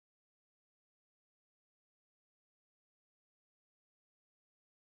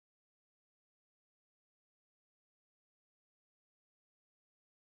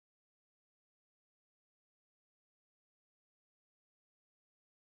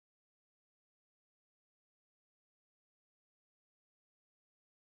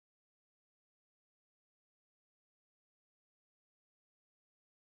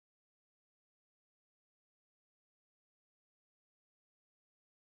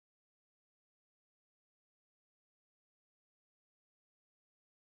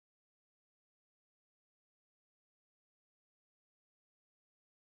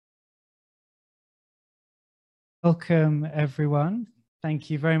Welcome, everyone. Thank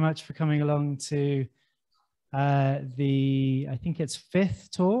you very much for coming along to I think it's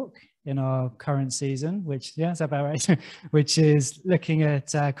 5th talk in our current season, which, yeah, is about right, which is looking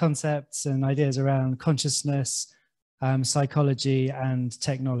at concepts and ideas around consciousness, psychology, and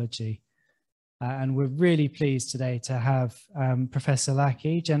technology. And we're really pleased today to have Professor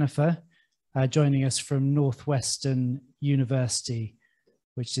Lackey, Jennifer, joining us from Northwestern University,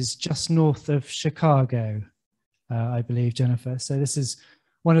 which is just north of Chicago, I believe, Jennifer. So this is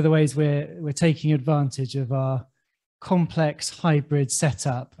one of the ways we're taking advantage of our complex hybrid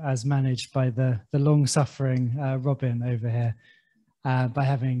setup as managed by the long-suffering Robin over here, by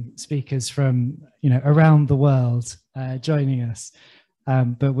having speakers from around the world joining us.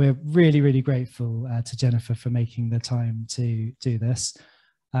 But we're really, really grateful to Jennifer for making the time to do this.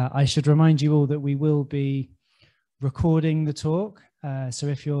 I should remind you all that we will be recording the talk. So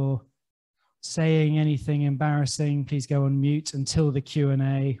if you're saying anything embarrassing, please go on mute until the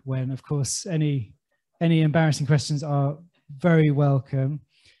Q&A, when, of course, any embarrassing questions are very welcome.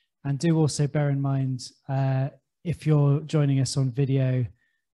 And do also bear in mind, if you're joining us on video,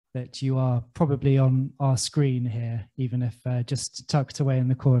 that you are probably on our screen here, even if just tucked away in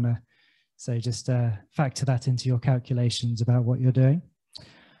the corner. So just factor that into your calculations about what you're doing.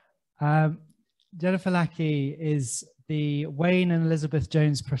 Jennifer Lackey is the Wayne and Elizabeth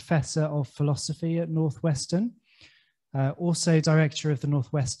Jones Professor of Philosophy at Northwestern, also Director of the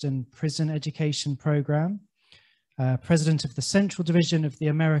Northwestern Prison Education Program, President of the Central Division of the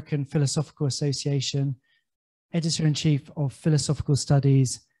American Philosophical Association, Editor-in-Chief of Philosophical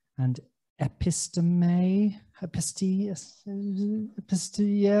Studies and Epistemic,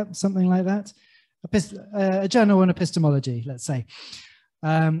 yeah, something like that, a journal on epistemology, let's say.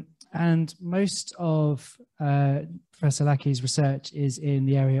 And most of Professor Lackey's research is in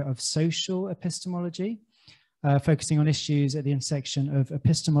the area of social epistemology, focusing on issues at the intersection of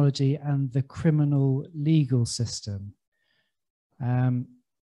epistemology and the criminal legal system.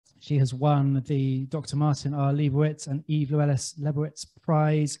 She has won the Dr. Martin R. Leibowitz and Eve Llewellyn Lebowitz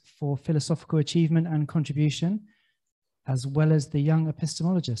Prize for Philosophical Achievement and Contribution, as well as the Young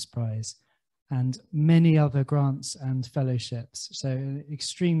Epistemologist Prize, and many other grants and fellowships. So an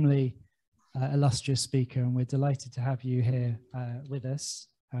extremely illustrious speaker, and we're delighted to have you here with us,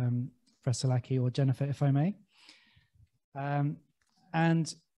 Professor Lackey, or Jennifer, if I may.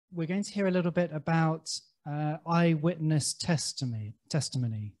 And we're going to hear a little bit about eyewitness testimony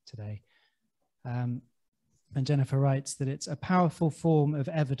today. And Jennifer writes that it's a powerful form of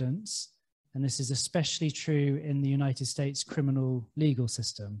evidence, and this is especially true in the United States criminal legal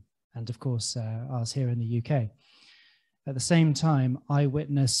system, and of course ours here in the UK. At the same time,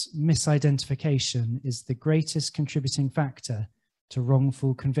 eyewitness misidentification is the greatest contributing factor to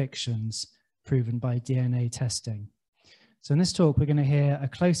wrongful convictions proven by DNA testing. So in this talk, we're going to hear a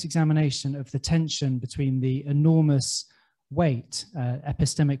close examination of the tension between the enormous weight,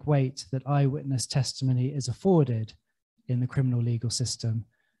 epistemic weight, that eyewitness testimony is afforded in the criminal legal system,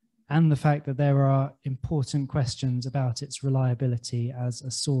 and the fact that there are important questions about its reliability as a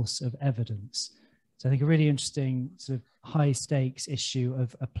source of evidence. So I think a really interesting sort of high stakes issue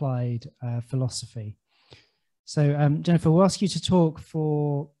of applied philosophy. So Jennifer, we'll ask you to talk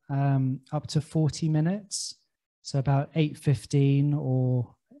for up to 40 minutes. So about 8:15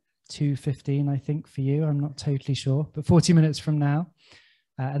 or 2:15, I think, for you. I'm not totally sure, but 40 minutes from now.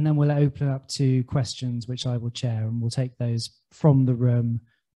 And then we'll open up to questions, which I will chair, and we'll take those from the room,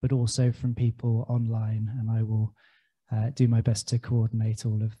 but also from people online, and I will do my best to coordinate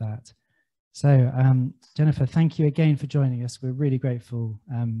all of that. So Jennifer, thank you again for joining us. We're really grateful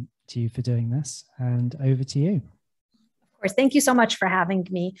to you for doing this, and over to you. Of course, thank you so much for having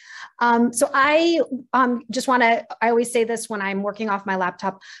me. So I just want to, I always say this when I'm working off my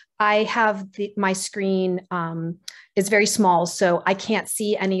laptop, I have my screen is very small, so I can't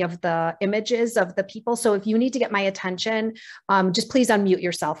see any of the images of the people. So if you need to get my attention, just please unmute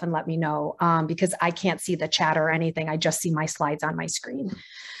yourself and let me know, because I can't see the chat or anything. I just see my slides on my screen.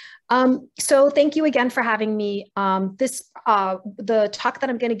 So thank you again for having me. The talk that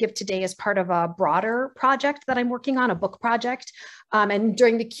I'm going to give today is part of a broader project that I'm working on, a book project. And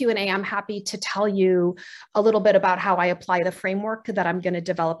during the Q&A, I'm happy to tell you a little bit about how I apply the framework that I'm going to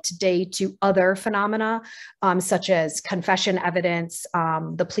develop today to other phenomena, such as confession evidence,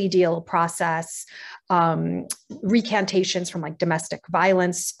 the plea deal process, recantations from like domestic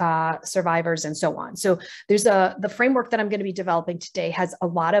violence survivors, and so on. So there's the framework that I'm going to be developing today has a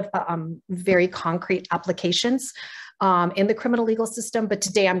lot of very concrete applications in the criminal legal system, but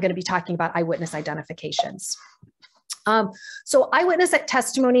today I'm going to be talking about eyewitness identifications. So eyewitness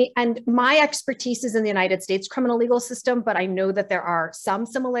testimony, and my expertise is in the United States criminal legal system, but I know that there are some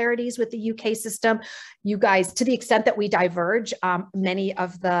similarities with the UK system. You guys, to the extent that we diverge, many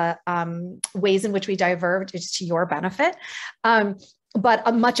of the ways in which we diverge is to your benefit.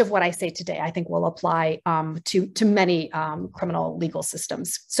 But much of what I say today, I think, will apply to many criminal legal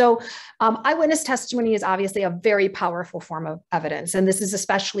systems. So eyewitness testimony is obviously a very powerful form of evidence. And this is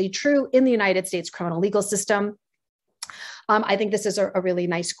especially true in the United States criminal legal system. I think this is a really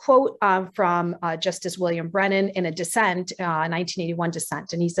nice quote from Justice William Brennan in a dissent, 1981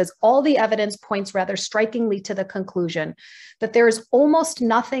 dissent. And he says, all the evidence points rather strikingly to the conclusion that there is almost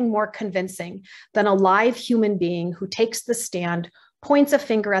nothing more convincing than a live human being who takes the stand, points a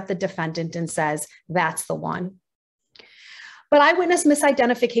finger at the defendant and says, that's the one. But eyewitness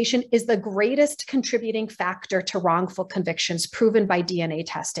misidentification is the greatest contributing factor to wrongful convictions proven by DNA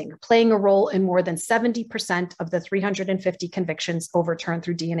testing, playing a role in more than 70% of the 350 convictions overturned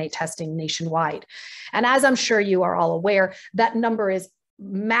through DNA testing nationwide. And as I'm sure you are all aware, that number is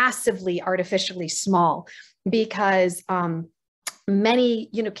massively artificially small because many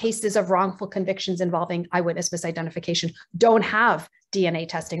cases of wrongful convictions involving eyewitness misidentification don't have DNA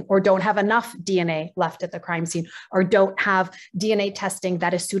testing or don't have enough DNA left at the crime scene or don't have DNA testing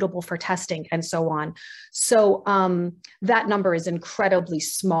that is suitable for testing and so on. So that number is incredibly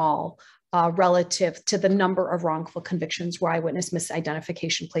small relative to the number of wrongful convictions where eyewitness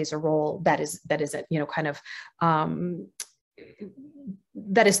misidentification plays a role that is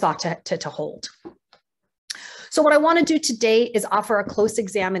thought to hold. So what I want to do today is offer a close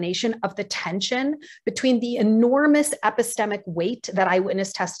examination of the tension between the enormous epistemic weight that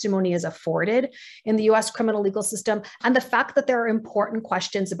eyewitness testimony is afforded in the US criminal legal system and the fact that there are important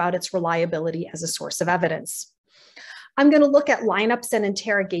questions about its reliability as a source of evidence. I'm going to look at lineups and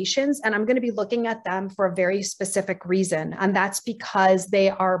interrogations, and I'm going to be looking at them for a very specific reason, and that's because they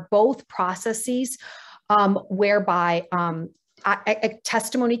are both processes whereby a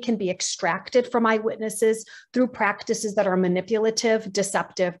testimony can be extracted from eyewitnesses through practices that are manipulative,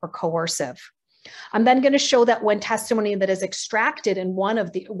 deceptive, or coercive. I'm then going to show that when testimony that is extracted in one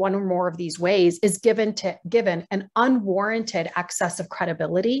or more of these ways is given an unwarranted excess of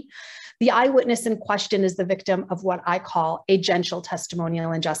credibility, the eyewitness in question is the victim of what I call agential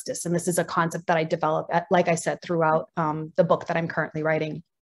testimonial injustice. And this is a concept that I developed, like I said, throughout the book that I'm currently writing.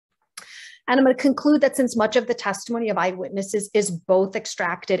 And I'm going to conclude that since much of the testimony of eyewitnesses is both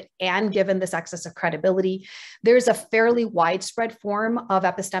extracted and given this excess of credibility, there's a fairly widespread form of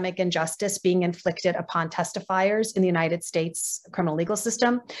epistemic injustice being inflicted upon testifiers in the United States criminal legal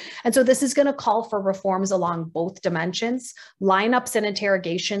system. And so this is going to call for reforms along both dimensions. Lineups and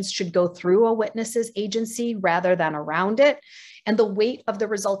interrogations should go through a witness's agency rather than around it. And the weight of the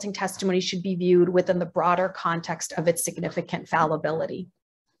resulting testimony should be viewed within the broader context of its significant fallibility.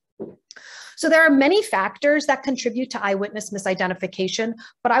 So there are many factors that contribute to eyewitness misidentification,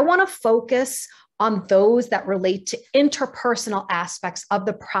 but I want to focus on those that relate to interpersonal aspects of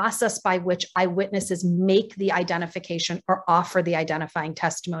the process by which eyewitnesses make the identification or offer the identifying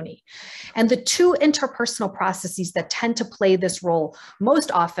testimony. And the two interpersonal processes that tend to play this role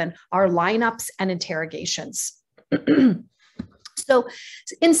most often are lineups and interrogations. So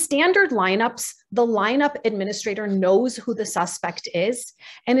in standard lineups, the lineup administrator knows who the suspect is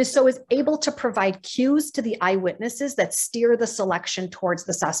and is able to provide cues to the eyewitnesses that steer the selection towards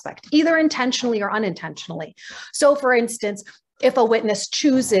the suspect, either intentionally or unintentionally. So for instance, if a witness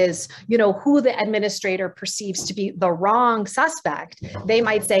chooses, who the administrator perceives to be the wrong suspect, they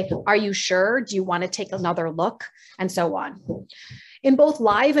might say, are you sure? Do you want to take another look? And so on. In both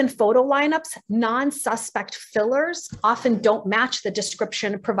live and photo lineups, non-suspect fillers often don't match the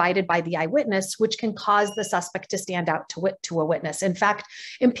description provided by the eyewitness, which can cause the suspect to stand out to a witness. In fact,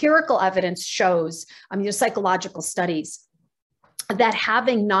 empirical evidence shows, psychological studies, that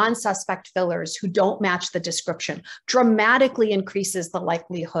having non-suspect fillers who don't match the description dramatically increases the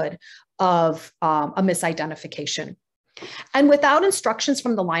likelihood of a misidentification. And without instructions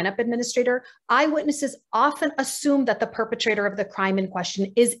from the lineup administrator, eyewitnesses often assume that the perpetrator of the crime in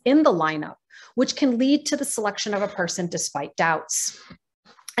question is in the lineup, which can lead to the selection of a person despite doubts.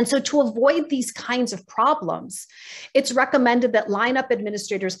 And so to avoid these kinds of problems, it's recommended that lineup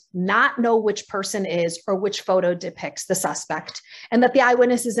administrators not know which person is or which photo depicts the suspect, and that the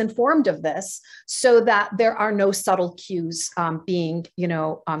eyewitness is informed of this so that there are no subtle cues being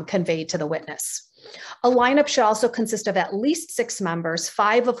conveyed to the witness. A lineup should also consist of at least 6 members,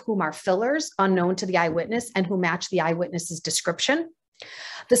 5 of whom are fillers unknown to the eyewitness and who match the eyewitness's description.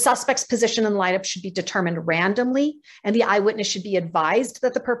 The suspect's position in the lineup should be determined randomly, and the eyewitness should be advised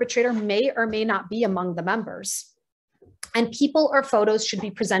that the perpetrator may or may not be among the members. And people or photos should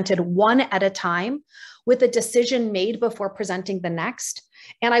be presented one at a time with a decision made before presenting the next.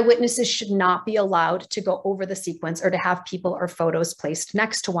 And eyewitnesses should not be allowed to go over the sequence or to have people or photos placed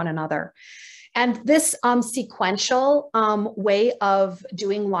next to one another. And this sequential way of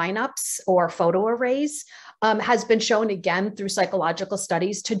doing lineups or photo arrays has been shown again through psychological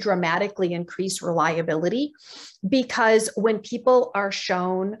studies to dramatically increase reliability, because when people are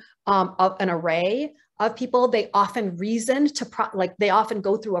shown an array of people, they often reason to, they often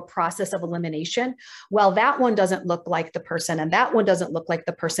go through a process of elimination. Well, that one doesn't look like the person, and that one doesn't look like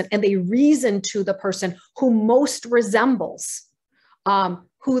the person. And they reason to the person who most resembles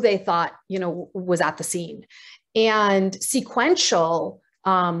who they thought, was at the scene. And sequential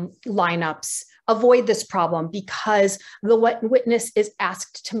lineups avoid this problem because the witness is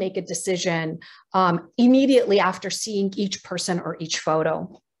asked to make a decision immediately after seeing each person or each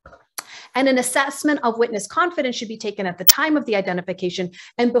photo. And an assessment of witness confidence should be taken at the time of the identification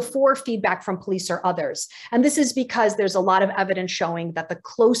and before feedback from police or others. And this is because there's a lot of evidence showing that the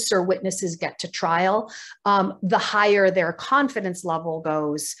closer witnesses get to trial, the higher their confidence level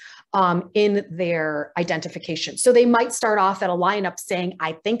goes in their identification. So they might start off at a lineup saying,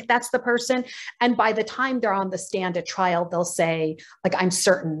 I think that's the person. And by the time they're on the stand at trial, they'll say, like, I'm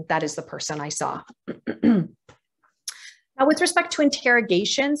certain that is the person I saw. Now, with respect to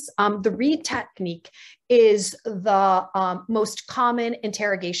interrogations, the Reed technique is the most common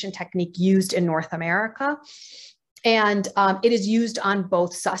interrogation technique used in North America. And it is used on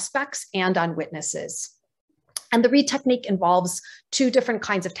both suspects and on witnesses. And the Reed technique involves two different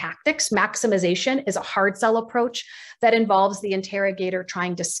kinds of tactics. Maximization is a hard sell approach that involves the interrogator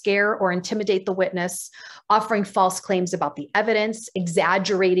trying to scare or intimidate the witness, offering false claims about the evidence,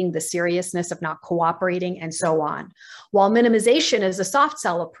 exaggerating the seriousness of not cooperating, and so on. While minimization is a soft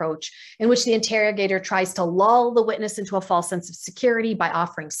sell approach in which the interrogator tries to lull the witness into a false sense of security by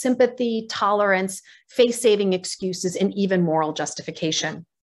offering sympathy, tolerance, face-saving excuses, and even moral justification.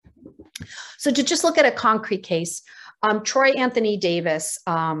 So to just look at a concrete case, Troy Anthony Davis,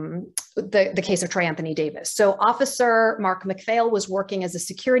 the case of Troy Anthony Davis. So Officer Mark McPhail was working as a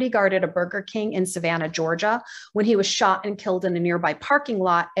security guard at a Burger King in Savannah, Georgia, when he was shot and killed in a nearby parking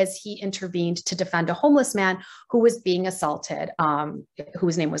lot as he intervened to defend a homeless man who was being assaulted,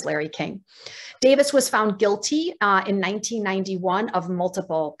 whose name was Larry King. Davis was found guilty in 1991 of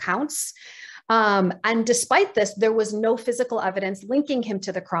multiple counts. And despite this, there was no physical evidence linking him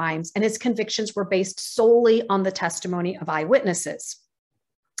to the crimes, and his convictions were based solely on the testimony of eyewitnesses.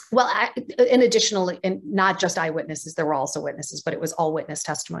 Well, in addition, and not just eyewitnesses, there were also witnesses, but it was all witness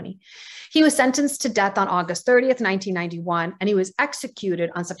testimony. He was sentenced to death on August 30th, 1991, and he was executed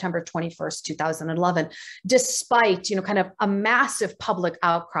on September 21st, 2011, despite, kind of a massive public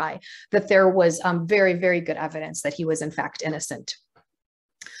outcry that there was very, very good evidence that he was in fact innocent.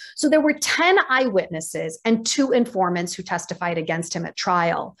 So there were 10 eyewitnesses and 2 informants who testified against him at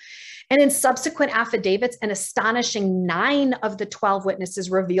trial. And in subsequent affidavits, an astonishing 9 of the 12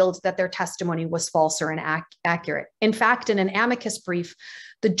 witnesses revealed that their testimony was false or inaccurate. In fact, in an amicus brief,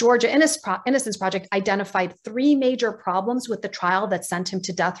 the Georgia Innocence Project identified 3 major problems with the trial that sent him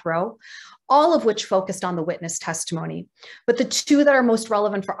to death row, all of which focused on the witness testimony. But the 2 that are most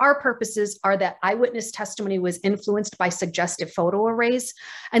relevant for our purposes are that eyewitness testimony was influenced by suggestive photo arrays,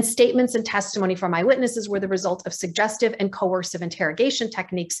 and statements and testimony from eyewitnesses were the result of suggestive and coercive interrogation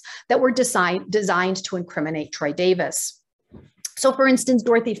techniques that were designed to incriminate Troy Davis. So for instance,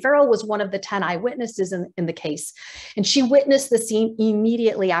 Dorothy Farrell was one of the 10 eyewitnesses in the case, and she witnessed the scene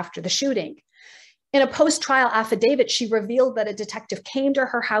immediately after the shooting. In a post-trial affidavit, she revealed that a detective came to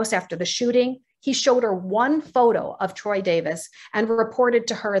her house after the shooting. He showed her one photo of Troy Davis and reported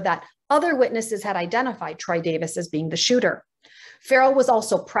to her that other witnesses had identified Troy Davis as being the shooter. Farrell was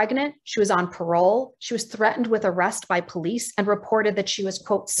also pregnant. She was on parole. She was threatened with arrest by police and reported that she was,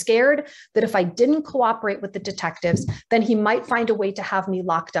 quote, scared that if I didn't cooperate with the detectives, then he might find a way to have me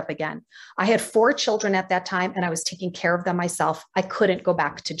locked up again. I had 4 children at that time and I was taking care of them myself. I couldn't go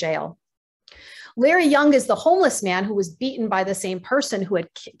back to jail. Larry Young is the homeless man who was beaten by the same person who had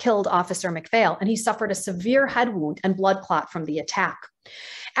killed Officer McPhail, and he suffered a severe head wound and blood clot from the attack.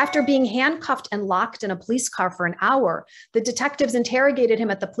 After being handcuffed and locked in a police car for an hour, the detectives interrogated him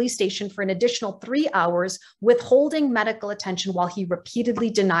at the police station for an additional 3 hours, withholding medical attention while he repeatedly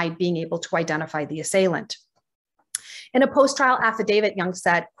denied being able to identify the assailant. In a post-trial affidavit, Young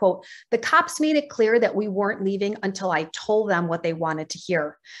said, quote, the cops made it clear that we weren't leaving until I told them what they wanted to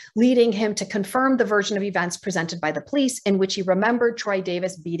hear, leading him to confirm the version of events presented by the police in which he remembered Troy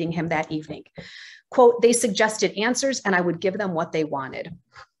Davis beating him that evening. Quote, they suggested answers and I would give them what they wanted.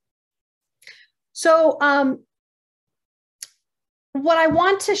 So What I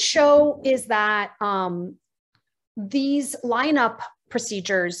want to show is that these lineup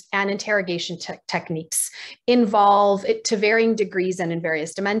procedures and interrogation techniques involve, to varying degrees and in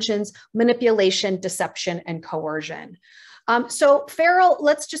various dimensions, manipulation, deception, and coercion. So Farrell,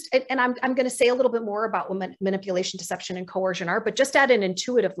 let's just, and I'm going to say a little bit more about what manipulation, deception, and coercion are, but just at an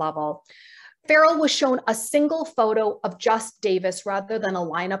intuitive level, Farrell was shown a single photo of just Davis rather than a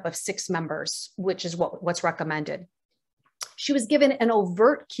lineup of 6 members, which is what's recommended. She was given an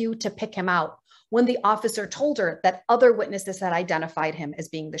overt cue to pick him out when the officer told her that other witnesses had identified him as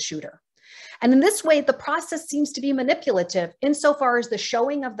being the shooter. And in this way, the process seems to be manipulative insofar as the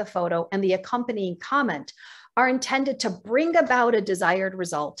showing of the photo and the accompanying comment are intended to bring about a desired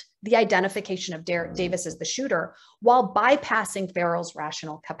result, the identification of Davis as the shooter, while bypassing Farrell's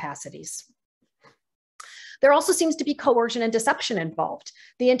rational capacities. There also seems to be coercion and deception involved.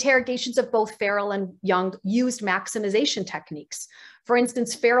 The interrogations of both Farrell and Young used maximization techniques. For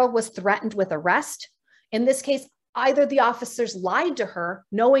instance, Farrell was threatened with arrest. In this case, either the officers lied to her,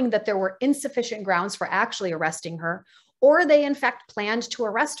 knowing that there were insufficient grounds for actually arresting her, or they in fact planned to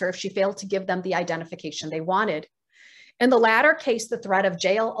arrest her if she failed to give them the identification they wanted. In the latter case, the threat of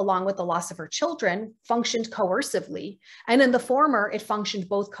jail, along with the loss of her children, functioned coercively. And in the former, it functioned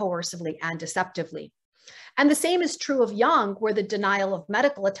both coercively and deceptively. And the same is true of Young, where the denial of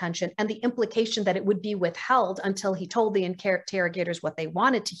medical attention and the implication that it would be withheld until he told the interrogators what they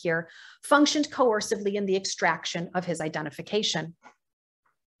wanted to hear functioned coercively in the extraction of his identification.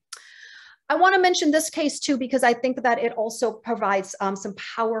 I want to mention this case too, because I think that it also provides some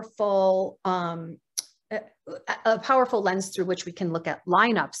powerful, a powerful lens through which we can look at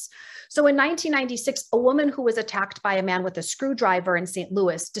lineups. So in 1996, a woman who was attacked by a man with a screwdriver in St.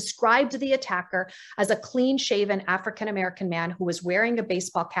 Louis described the attacker as a clean-shaven African-American man who was wearing a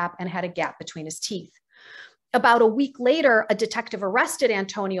baseball cap and had a gap between his teeth. About a week later, a detective arrested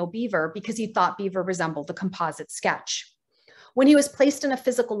Antonio Beaver because he thought Beaver resembled the composite sketch. When he was placed in a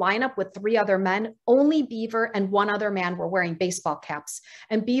physical lineup with 3 other men, only Beaver and 1 other man were wearing baseball caps,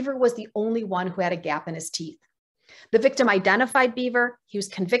 and Beaver was the only one who had a gap in his teeth. The victim identified Beaver, he was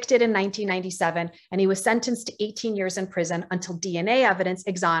convicted in 1997, and he was sentenced to 18 years in prison until DNA evidence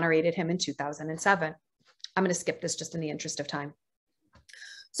exonerated him in 2007. I'm going to skip this just in the interest of time.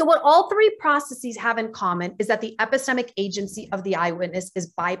 So what all 3 processes have in common is that the epistemic agency of the eyewitness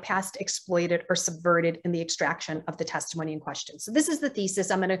is bypassed, exploited, or subverted in the extraction of the testimony in question. So this is the thesis.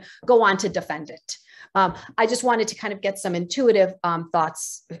 I'm going to go on to defend it. I just wanted to kind of get some intuitive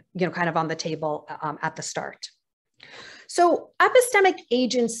thoughts, kind of on the table at the start. So epistemic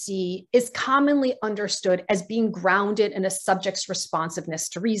agency is commonly understood as being grounded in a subject's responsiveness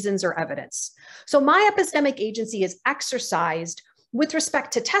to reasons or evidence. So my epistemic agency is exercised with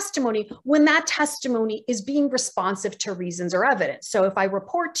respect to testimony when that testimony is being responsive to reasons or evidence. So if I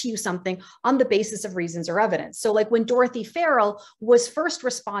report to you something on the basis of reasons or evidence. So like when Dorothy Farrell was first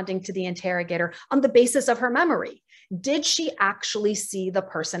responding to the interrogator on the basis of her memory. Did she actually see the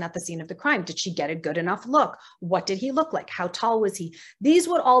person at the scene of the crime? Did she get a good enough look? What did he look like? How tall was he? These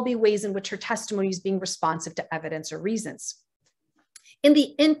would all be ways in which her testimony is being responsive to evidence or reasons. In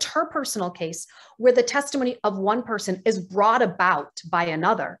the interpersonal case, where the testimony of one person is brought about by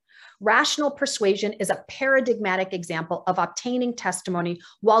another, rational persuasion is a paradigmatic example of obtaining testimony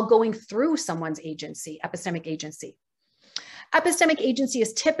while going through someone's agency, epistemic agency. Epistemic agency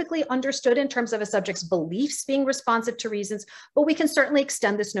is typically understood in terms of a subject's beliefs being responsive to reasons, but we can certainly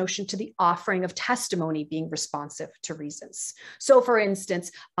extend this notion to the offering of testimony being responsive to reasons. So for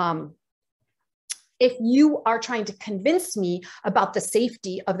instance, if you are trying to convince me about the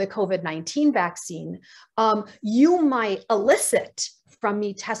safety of the COVID-19 vaccine, you might elicit from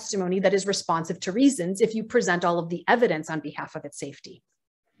me testimony that is responsive to reasons if you present all of the evidence on behalf of its safety.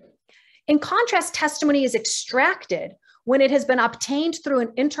 In contrast, testimony is extracted when it has been obtained through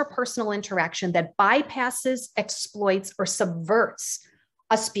an interpersonal interaction that bypasses, exploits, or subverts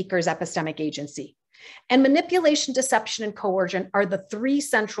a speaker's epistemic agency. And manipulation, deception, and coercion are the 3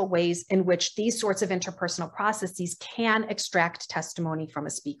 central ways in which these sorts of interpersonal processes can extract testimony from a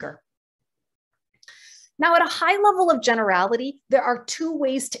speaker. Now, at a high level of generality, there are 2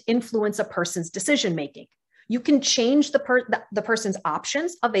 ways to influence a person's decision-making. You can change the person's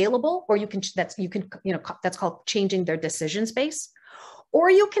options available, or that's called changing their decision space,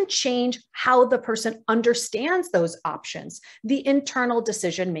 or you can change how the person understands those options, the internal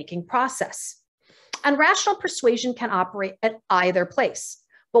decision-making process. And rational persuasion can operate at either place.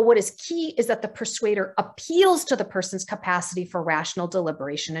 But what is key is that the persuader appeals to the person's capacity for rational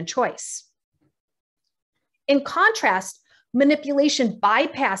deliberation and choice. In contrast, Manipulation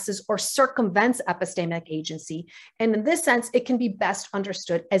bypasses or circumvents epistemic agency, and in this sense, it can be best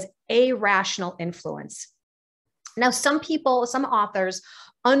understood as irrational influence. Now, some authors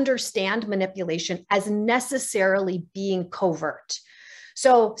understand manipulation as necessarily being covert.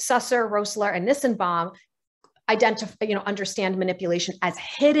 So Susser, Rosler, and Nissenbaum understand manipulation as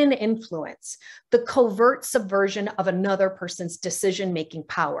hidden influence, the covert subversion of another person's decision-making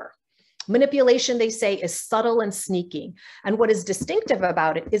power. Manipulation, they say, is subtle and sneaky. And what is distinctive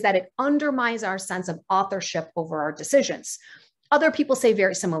about it is that it undermines our sense of authorship over our decisions. Other people say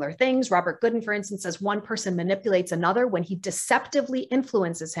very similar things. Robert Gooden, for instance, says one person manipulates another when he deceptively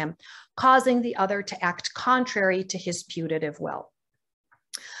influences him, causing the other to act contrary to his putative will.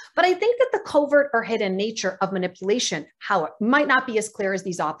 But I think that the covert or hidden nature of manipulation, how it might not be as clear as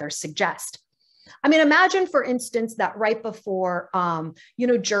these authors suggest. I mean, imagine, for instance, that right before,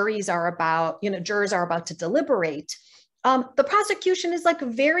 jurors are about to deliberate, the prosecution is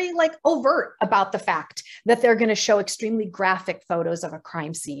very overt about the fact that they're going to show extremely graphic photos of a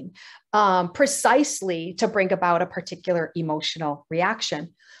crime scene, precisely to bring about a particular emotional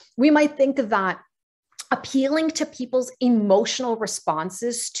reaction. We might think that appealing to people's emotional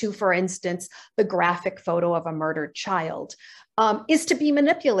responses to, for instance, the graphic photo of a murdered child is to be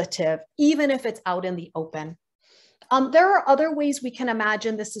manipulative, even if it's out in the open. There are other ways we can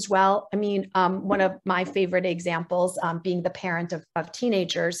imagine this as well. I mean, one of my favorite examples, being the parent of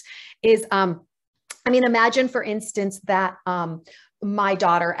teenagers, is, imagine, for instance, that my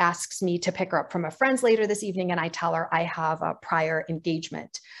daughter asks me to pick her up from a friend's later this evening, and I tell her I have a prior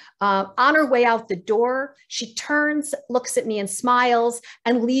engagement. On her way out the door, she turns, looks at me and smiles,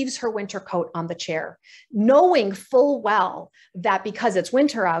 and leaves her winter coat on the chair, knowing full well that because it's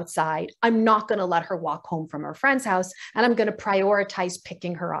winter outside, I'm not going to let her walk home from her friend's house, and I'm going to prioritize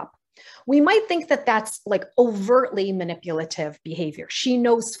picking her up. We might think that that's overtly manipulative behavior. She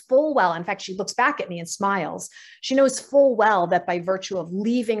knows full well, in fact, she looks back at me and smiles. She knows full well that by virtue of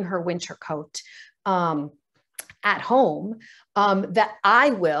leaving her winter coat at home, that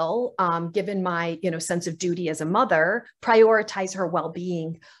I will, given my sense of duty as a mother, prioritize her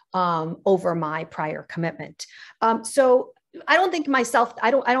well-being over my prior commitment. So I don't myself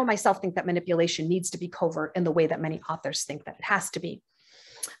think that manipulation needs to be covert in the way that many authors think that it has to be.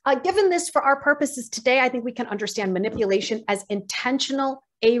 Given this, for our purposes today, I think we can understand manipulation as intentional,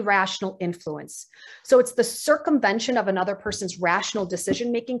 irrational influence. So it's the circumvention of another person's rational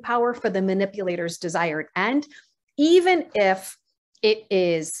decision-making power for the manipulator's desired end, even if it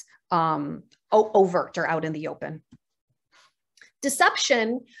is overt or out in the open.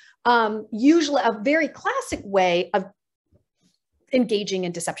 Deception, usually a very classic way of engaging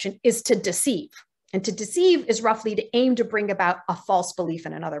in deception, is to deceive. And to deceive is roughly to aim to bring about a false belief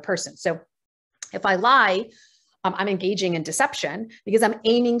in another person. So if I lie, I'm engaging in deception because I'm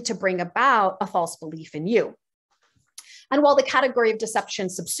aiming to bring about a false belief in you. And while the category of deception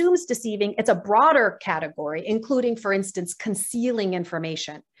subsumes deceiving, it's a broader category, including, for instance, concealing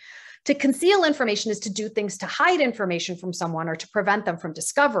information. To conceal information is to do things to hide information from someone or to prevent them from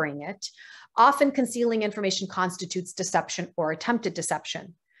discovering it. Often concealing information constitutes deception or attempted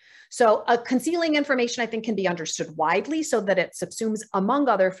deception. So concealing information, I think, can be understood widely so that it subsumes, among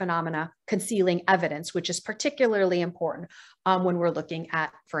other phenomena, concealing evidence, which is particularly important when we're looking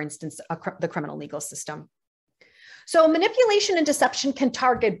at, for instance, the criminal legal system. So manipulation and deception can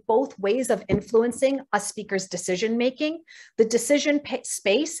target both ways of influencing a speaker's decision-making, the decision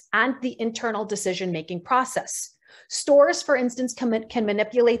space, and the internal decision-making process. Stores, for instance, can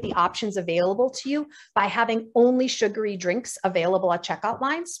manipulate the options available to you by having only sugary drinks available at checkout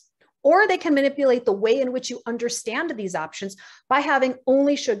lines. Or they can manipulate the way in which you understand these options by having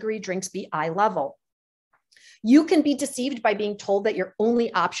only sugary drinks be eye level. You can be deceived by being told that your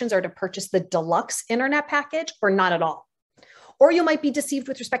only options are to purchase the deluxe internet package or not at all. Or you might be deceived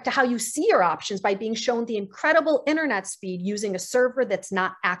with respect to how you see your options by being shown the incredible internet speed using a server that's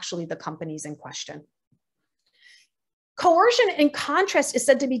not actually the company's in question. Coercion, in contrast, is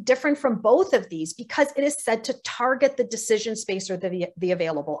said to be different from both of these because it is said to target the decision space or the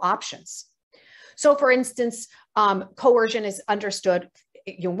available options. So, for instance, coercion is understood,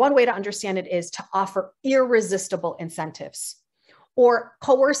 one way to understand it is to offer irresistible incentives. Or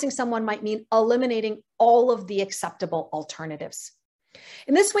coercing someone might mean eliminating all of the acceptable alternatives.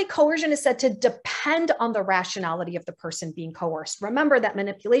 In this way, coercion is said to depend on the rationality of the person being coerced. Remember that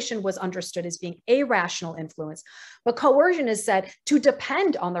manipulation was understood as being a rational influence, but coercion is said to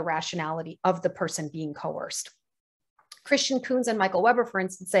depend on the rationality of the person being coerced. Christian Coons and Michael Weber, for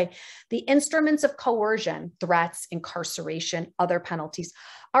instance, say the instruments of coercion, threats, incarceration, other penalties,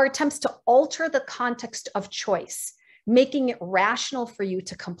 are attempts to alter the context of choice, making it rational for you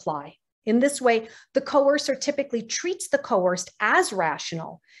to comply. In this way, the coercer typically treats the coerced as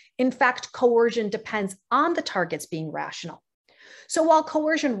rational. In fact, coercion depends on the targets being rational. So while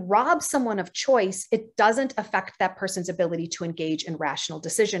coercion robs someone of choice, it doesn't affect that person's ability to engage in rational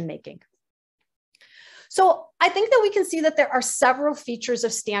decision-making. So I think that we can see that there are several features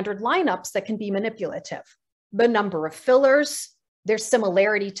of standard lineups that can be manipulative. The number of fillers, their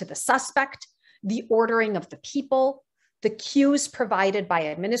similarity to the suspect, the ordering of the people, the cues provided by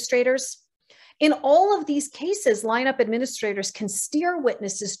administrators. In all of these cases, lineup administrators can steer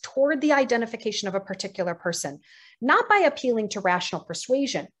witnesses toward the identification of a particular person, not by appealing to rational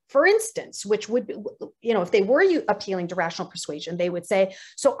persuasion. For instance, which would be, if they were appealing to rational persuasion, they would say,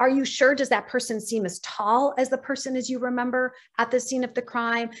 so are you sure, does that person seem as tall as the person as you remember at the scene of the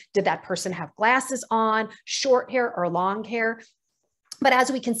crime? Did that person have glasses on, short hair or long hair? But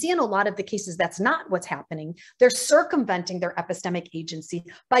as we can see in a lot of the cases, that's not what's happening. They're circumventing their epistemic agency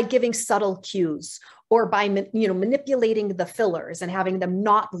by giving subtle cues or by manipulating the fillers and having them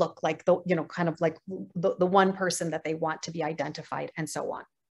not look like the one person that they want to be identified, and so on.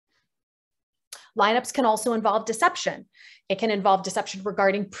 Lineups can also involve deception. It can involve deception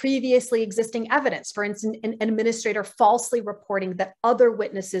regarding previously existing evidence. For instance, an administrator falsely reporting that other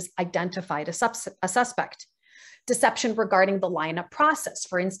witnesses identified a suspect. Deception regarding the lineup process.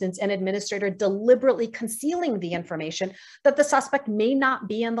 For instance, an administrator deliberately concealing the information that the suspect may not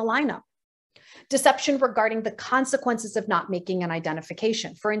be in the lineup. Deception regarding the consequences of not making an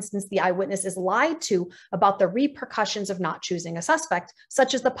identification. For instance, the eyewitness is lied to about the repercussions of not choosing a suspect,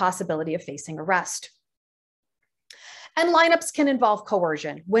 such as the possibility of facing arrest. And lineups can involve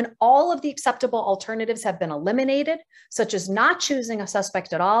coercion. When all of the acceptable alternatives have been eliminated, such as not choosing a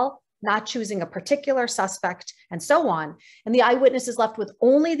suspect at all, not choosing a particular suspect, and so on, and the eyewitness is left with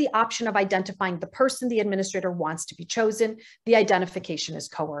only the option of identifying the person the administrator wants to be chosen, the identification is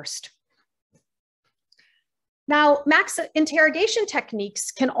coerced. Now, max interrogation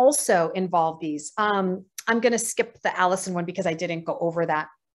techniques can also involve these. I'm going to skip the Allison one because I didn't go over that.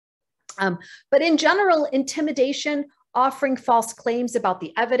 But in general, intimidation, offering false claims about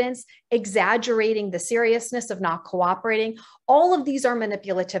the evidence, exaggerating the seriousness of not cooperating, all of these are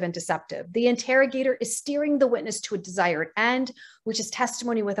manipulative and deceptive. The interrogator is steering the witness to a desired end, which is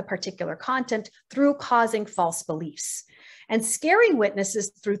testimony with a particular content, through causing false beliefs. And scaring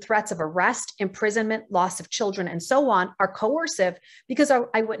witnesses through threats of arrest, imprisonment, loss of children, and so on are coercive because our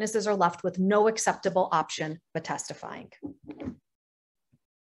eyewitnesses are left with no acceptable option but testifying.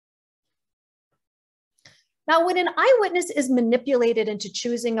 Now, when an eyewitness is manipulated into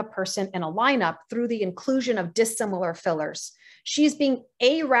choosing a person in a lineup through the inclusion of dissimilar fillers, she's being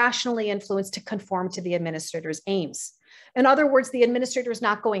irrationally influenced to conform to the administrator's aims. In other words, the administrator is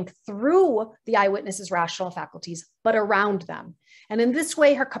not going through the eyewitness's rational faculties, but around them. And in this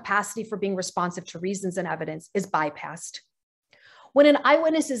way, her capacity for being responsive to reasons and evidence is bypassed. When an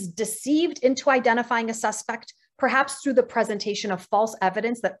eyewitness is deceived into identifying a suspect, perhaps through the presentation of false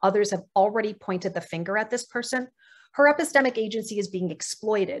evidence that others have already pointed the finger at this person, her epistemic agency is being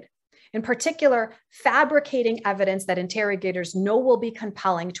exploited. In particular, fabricating evidence that interrogators know will be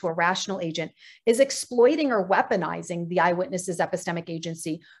compelling to a rational agent is exploiting or weaponizing the eyewitness's epistemic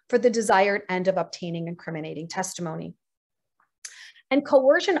agency for the desired end of obtaining incriminating testimony. And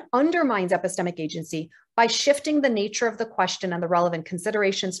coercion undermines epistemic agency by shifting the nature of the question and the relevant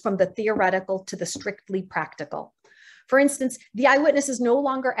considerations from the theoretical to the strictly practical. For instance, the eyewitness is no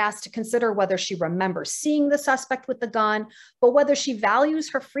longer asked to consider whether she remembers seeing the suspect with the gun, but whether she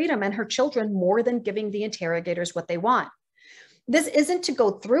values her freedom and her children more than giving the interrogators what they want. This isn't to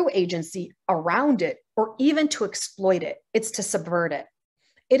go through agency, around it, or even to exploit it. It's to subvert it.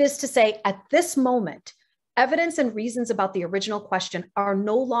 It is to say, at this moment, evidence and reasons about the original question are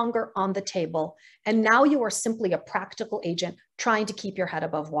no longer on the table, and now you are simply a practical agent trying to keep your head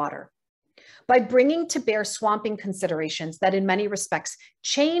above water. By bringing to bear swamping considerations that in many respects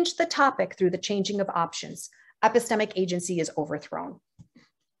change the topic through the changing of options, epistemic agency is overthrown.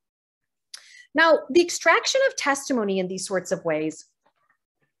 Now, the extraction of testimony in these sorts of ways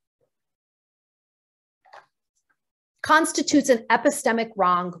constitutes an epistemic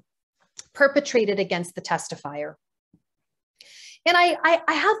wrong perpetrated against the testifier. And I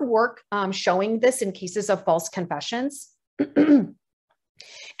have work showing this in cases of false confessions.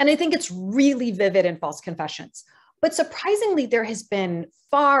 And I think it's really vivid in false confessions. But surprisingly, there has been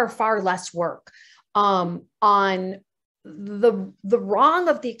far, far less work on the wrong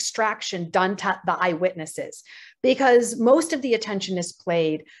of the extraction done to the eyewitnesses, because most of the attention is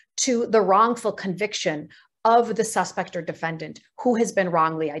played to the wrongful conviction of the suspect or defendant who has been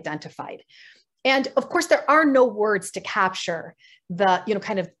wrongly identified. And of course, there are no words to capture the,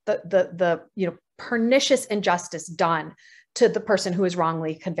 kind of the pernicious injustice done to the person who is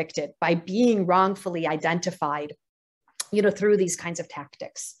wrongly convicted by being wrongfully identified, through these kinds of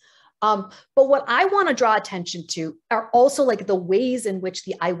tactics. But what I want to draw attention to are also like the ways in which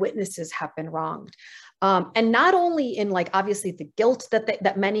the eyewitnesses have been wronged. And not only in obviously the guilt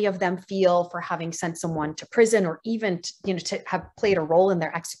that many of them feel for having sent someone to prison or even to have played a role in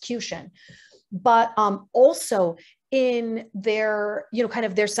their execution, but also in their, kind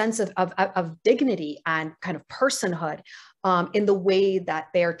of their sense of dignity and kind of personhood in the way that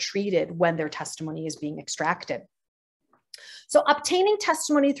they're treated when their testimony is being extracted. So obtaining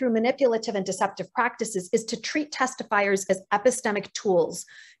testimony through manipulative and deceptive practices is to treat testifiers as epistemic tools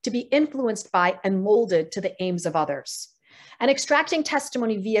to be influenced by and molded to the aims of others. And extracting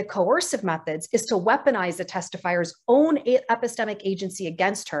testimony via coercive methods is to weaponize the testifier's own epistemic agency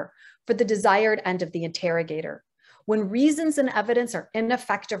against her for the desired end of the interrogator. When reasons and evidence are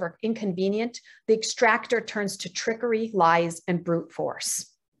ineffective or inconvenient, the extractor turns to trickery, lies, and brute force.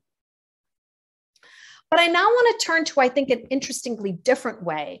 But I now want to turn to, I think, an interestingly different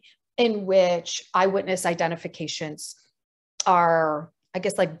way in which eyewitness identifications are, I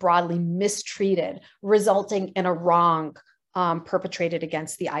guess, broadly mistreated, resulting in a wrong perpetrated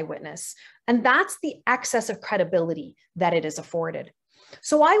against the eyewitness. And that's the excess of credibility that it is afforded.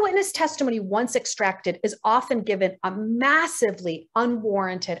 So eyewitness testimony, once extracted, is often given a massively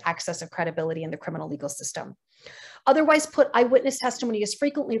unwarranted excess of credibility in the criminal legal system. Otherwise put, eyewitness testimony is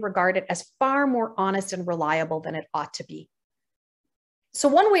frequently regarded as far more honest and reliable than it ought to be. So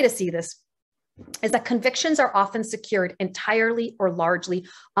one way to see this is that convictions are often secured entirely or largely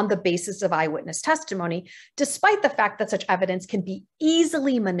on the basis of eyewitness testimony, despite the fact that such evidence can be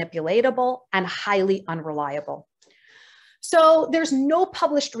easily manipulatable and highly unreliable. So there's no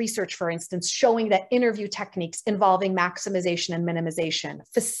published research, for instance, showing that interview techniques involving maximization and minimization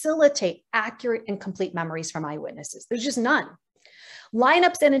facilitate accurate and complete memories from eyewitnesses. There's just none.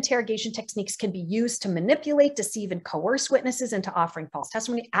 Lineups and interrogation techniques can be used to manipulate, deceive, and coerce witnesses into offering false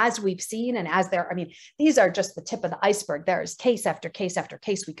testimony, as we've seen, and as there, these are just the tip of the iceberg. There is case after case after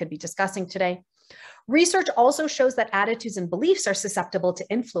case we could be discussing today. Research also shows that attitudes and beliefs are susceptible to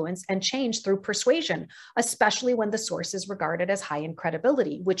influence and change through persuasion, especially when the source is regarded as high in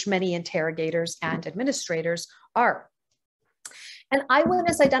credibility, which many interrogators and administrators are. And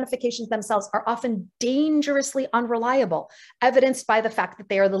eyewitness identifications themselves are often dangerously unreliable, evidenced by the fact that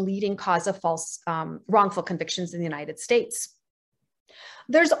they are the leading cause of wrongful convictions in the United States.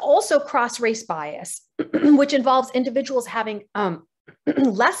 There's also cross-race bias, which involves individuals having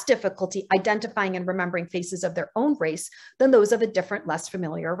less difficulty identifying and remembering faces of their own race than those of a different, less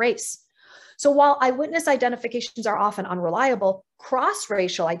familiar race. So while eyewitness identifications are often unreliable,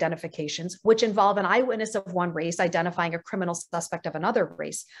 cross-racial identifications, which involve an eyewitness of one race identifying a criminal suspect of another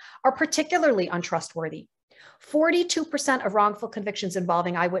race, are particularly untrustworthy. 42% of wrongful convictions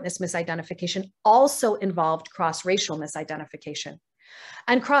involving eyewitness misidentification also involved cross-racial misidentification.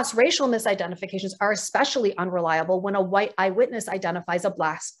 And cross-racial misidentifications are especially unreliable when a white eyewitness identifies a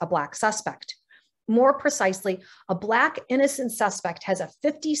black suspect. More precisely, a Black innocent suspect has a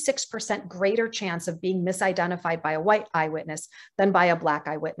 56% greater chance of being misidentified by a white eyewitness than by a Black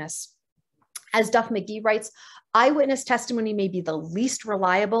eyewitness. As Duff McGee writes, eyewitness testimony may be the least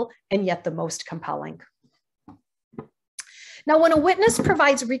reliable and yet the most compelling. Now, when a witness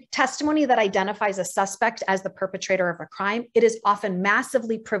provides testimony that identifies a suspect as the perpetrator of a crime, it is often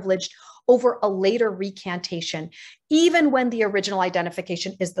massively privileged over a later recantation, even when the original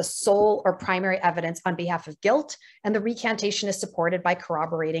identification is the sole or primary evidence on behalf of guilt, and the recantation is supported by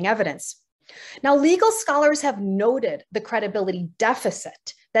corroborating evidence. Now, legal scholars have noted the credibility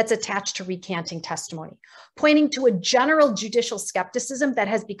deficit that's attached to recanting testimony, pointing to a general judicial skepticism that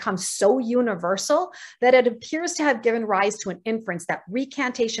has become so universal that it appears to have given rise to an inference that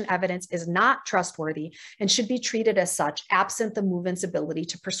recantation evidence is not trustworthy and should be treated as such, absent the movement's ability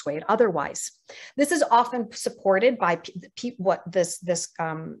to persuade otherwise. This is often supported by this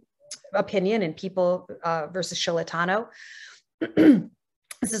opinion in People versus Shilitano.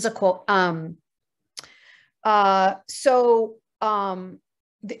 This is a quote.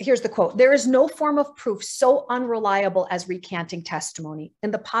 Here's the quote. "There is no form of proof so unreliable as recanting testimony. In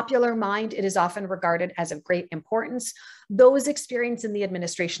the popular mind, it is often regarded as of great importance. Those experienced in the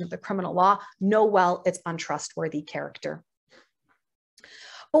administration of the criminal law know well its untrustworthy character."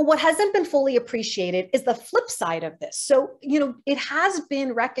 But what hasn't been fully appreciated is the flip side of this. So, it has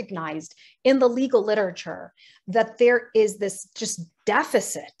been recognized in the legal literature that there is this just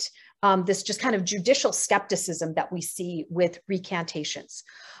deficit this just kind of judicial skepticism that we see with recantations.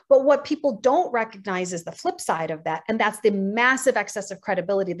 But what people don't recognize is the flip side of that, and that's the massive excess of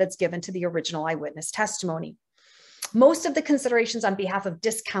credibility that's given to the original eyewitness testimony. Most of the considerations on behalf of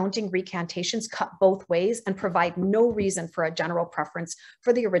discounting recantations cut both ways and provide no reason for a general preference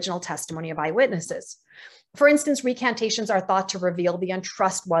for the original testimony of eyewitnesses. For instance, recantations are thought to reveal the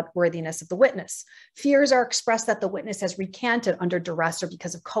untrustworthiness of the witness. Fears are expressed that the witness has recanted under duress or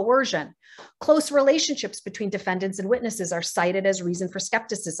because of coercion. Close relationships between defendants and witnesses are cited as reason for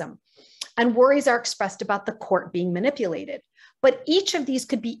skepticism. And worries are expressed about the court being manipulated. But each of these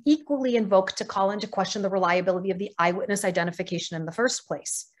could be equally invoked to call into question the reliability of the eyewitness identification in the first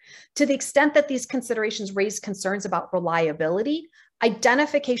place. To the extent that these considerations raise concerns about reliability,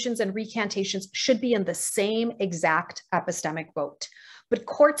 identifications and recantations should be in the same exact epistemic boat. But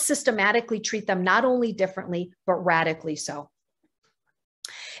courts systematically treat them not only differently, but radically so.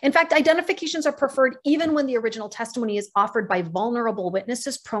 In fact, identifications are preferred even when the original testimony is offered by vulnerable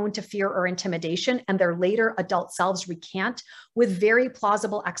witnesses prone to fear or intimidation, and their later adult selves recant with very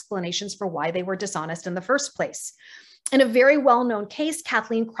plausible explanations for why they were dishonest in the first place. In a very well-known case,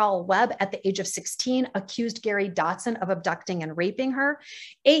 Kathleen Crowell-Webb, at the age of 16, accused Gary Dotson of abducting and raping her.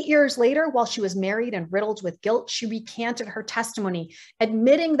 8 years later, while she was married and riddled with guilt, she recanted her testimony,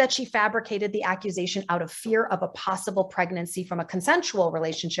 admitting that she fabricated the accusation out of fear of a possible pregnancy from a consensual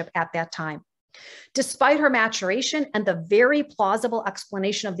relationship at that time. Despite her maturation and the very plausible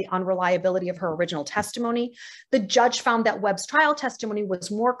explanation of the unreliability of her original testimony, the judge found that Webb's trial testimony was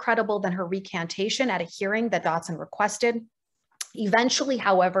more credible than her recantation at a hearing that Dotson requested. Eventually,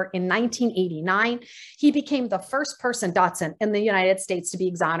 however, in 1989, he became the first person, Dotson, in the United States to be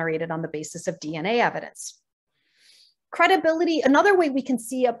exonerated on the basis of DNA evidence. Credibility, another way we can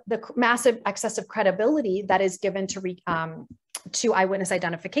see the massive excess of credibility that is given to eyewitness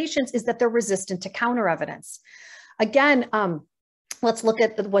identifications is that they're resistant to counter evidence. Again, let's look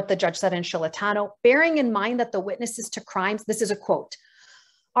at what the judge said in Chilatano, bearing in mind that the witnesses to crimes, this is a quote,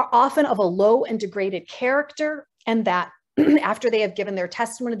 are often of a low and degraded character, and that after they have given their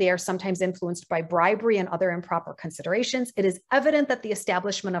testimony, they are sometimes influenced by bribery and other improper considerations. It is evident that the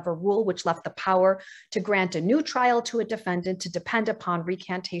establishment of a rule which left the power to grant a new trial to a defendant to depend upon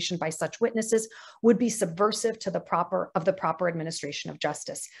recantation by such witnesses would be subversive to the proper administration of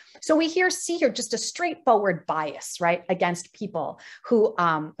justice. So we see here just a straightforward bias, right, against people who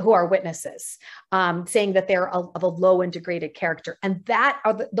are witnesses, saying that they're of a low and degraded character, and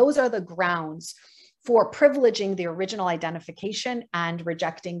those are the grounds for privileging the original identification and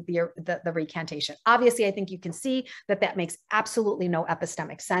rejecting the recantation. Obviously, I think you can see that makes absolutely no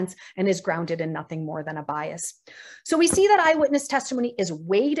epistemic sense and is grounded in nothing more than a bias. So we see that eyewitness testimony is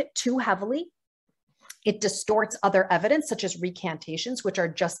weighed too heavily. It distorts other evidence, such as recantations, which are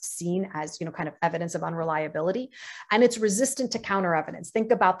just seen as, kind of evidence of unreliability, and it's resistant to counter evidence.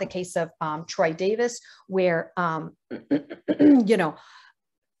 Think about the case of Troy Davis, where,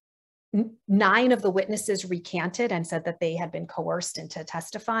 9 of the witnesses recanted and said that they had been coerced into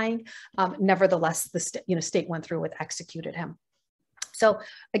testifying. Nevertheless, the state went through with executed him. So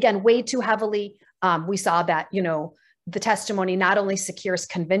again, way too heavily, we saw that, the testimony not only secures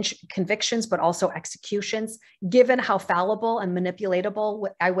convictions, but also executions. Given how fallible and manipulatable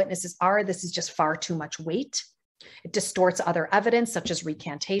eyewitnesses are, this is just far too much weight. It distorts other evidence, such as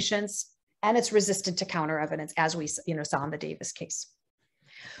recantations, and it's resistant to counter evidence, as we saw in the Davis case.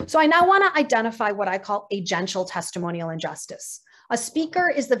 So I now want to identify what I call agential testimonial injustice. A speaker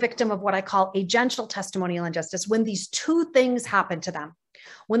is the victim of what I call agential testimonial injustice when these two things happen to them.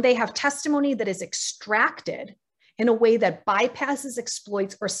 When they have testimony that is extracted in a way that bypasses,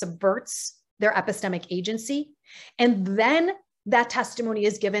 exploits, or subverts their epistemic agency, and then that testimony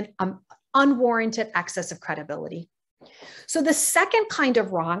is given unwarranted excess of credibility. So the second kind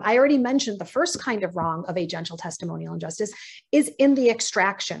of wrong, I already mentioned the first kind of wrong of agential testimonial injustice is in the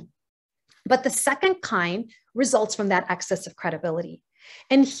extraction. But the second kind results from that excess of credibility.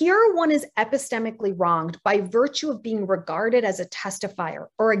 And here one is epistemically wronged by virtue of being regarded as a testifier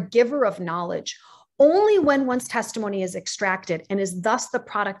or a giver of knowledge only when one's testimony is extracted and is thus the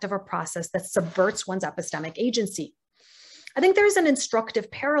product of a process that subverts one's epistemic agency. I think there's an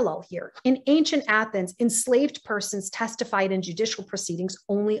instructive parallel here. In ancient Athens, enslaved persons testified in judicial proceedings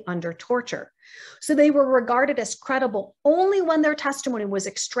only under torture. So they were regarded as credible only when their testimony was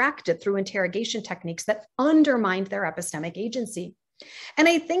extracted through interrogation techniques that undermined their epistemic agency. And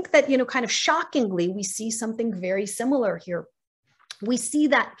I think that, kind of shockingly, we see something very similar here We see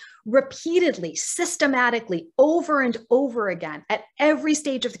that repeatedly, systematically, over and over again at every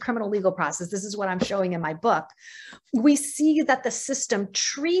stage of the criminal legal process. This is what I'm showing in my book. We see that the system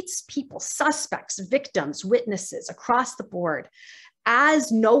treats people, suspects, victims, witnesses across the board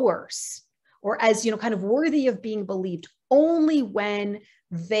as knowers or as, kind of worthy of being believed only when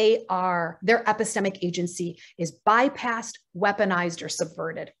their epistemic agency is bypassed, weaponized, or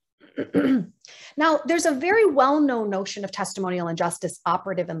subverted. Now, there's a very well-known notion of testimonial injustice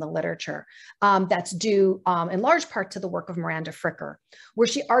operative in the literature that's due in large part to the work of Miranda Fricker, where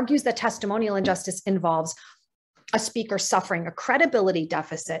she argues that testimonial injustice involves a speaker suffering a credibility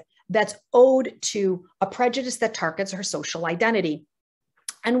deficit that's owed to a prejudice that targets her social identity.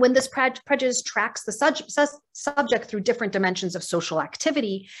 And when this prejudice tracks the subject through different dimensions of social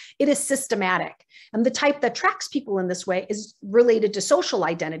activity, it is systematic. And the type that tracks people in this way is related to social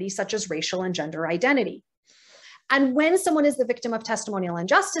identity, such as racial and gender identity. And when someone is the victim of testimonial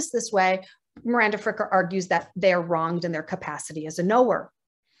injustice this way, Miranda Fricker argues that they're wronged in their capacity as a knower.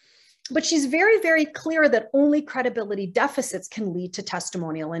 But she's very, very clear that only credibility deficits can lead to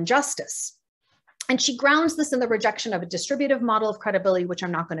testimonial injustice. And she grounds this in the rejection of a distributive model of credibility, which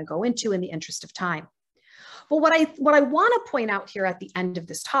I'm not going to go into in the interest of time. But what I want to point out here at the end of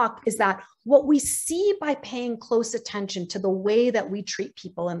this talk is that what we see by paying close attention to the way that we treat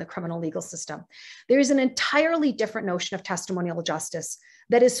people in the criminal legal system, there is an entirely different notion of testimonial justice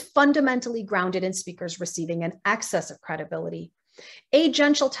that is fundamentally grounded in speakers receiving an excess of credibility.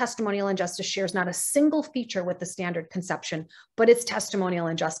 Agential testimonial injustice shares not a single feature with the standard conception, but it's testimonial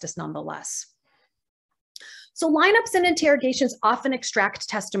injustice nonetheless. So lineups and interrogations often extract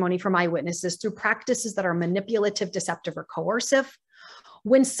testimony from eyewitnesses through practices that are manipulative, deceptive, or coercive.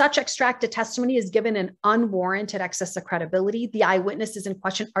 When such extracted testimony is given an unwarranted excess of credibility, the eyewitnesses in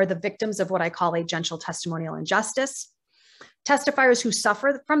question are the victims of what I call agential testimonial injustice. Testifiers who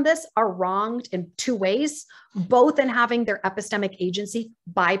suffer from this are wronged in two ways, both in having their epistemic agency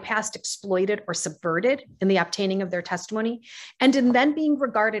bypassed, exploited, or subverted in the obtaining of their testimony, and in then being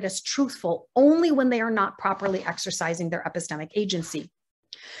regarded as truthful only when they are not properly exercising their epistemic agency.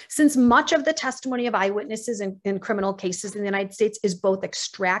 Since much of the testimony of eyewitnesses in criminal cases in the United States is both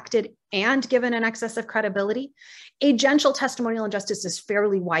extracted and given an excess of credibility, agential testimonial injustice is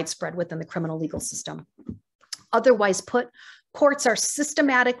fairly widespread within the criminal legal system. Otherwise put, courts are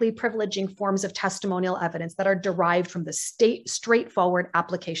systematically privileging forms of testimonial evidence that are derived from the straightforward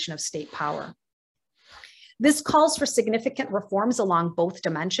application of state power. This calls for significant reforms along both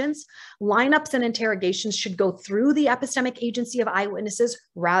dimensions. Lineups and interrogations should go through the epistemic agency of eyewitnesses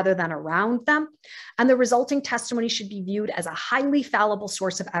rather than around them, and the resulting testimony should be viewed as a highly fallible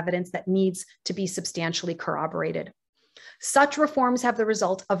source of evidence that needs to be substantially corroborated. Such reforms have the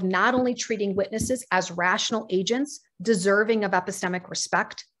result of not only treating witnesses as rational agents deserving of epistemic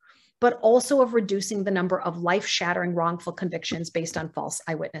respect, but also of reducing the number of life-shattering wrongful convictions based on false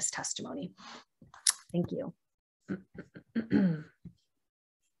eyewitness testimony. Thank you.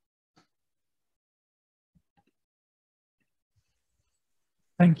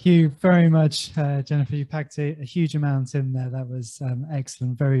 Thank you very much, Jennifer. You packed a huge amount in there. That was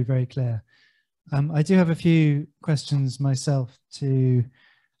excellent, very, very clear. I do have a few questions myself to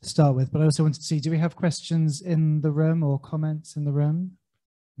start with, but I also wanted to see, do we have questions in the room or comments in the room?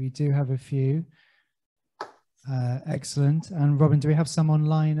 We do have a few. Excellent. And Robin, do we have some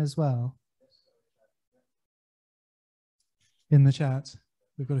online as well? In the chat,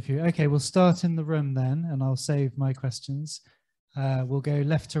 we've got a few. Okay, we'll start in the room then, and I'll save my questions. We'll go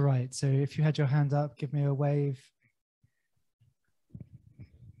left to right. So if you had your hand up, give me a wave.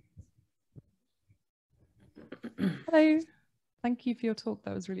 Hello, thank you for your talk.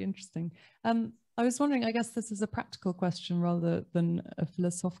 That was really interesting. I was wondering, I guess this is a practical question rather than a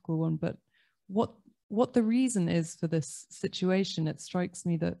philosophical one, but what the reason is for this situation? It strikes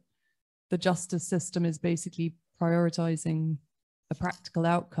me that the justice system is basically prioritizing a practical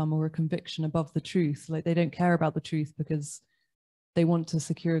outcome or a conviction above the truth. Like, they don't care about the truth because they want to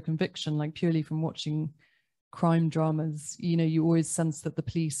secure a conviction. Like, purely from watching crime dramas, you always sense that the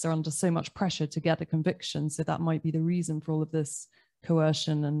police are under so much pressure to get a conviction. So that might be the reason for all of this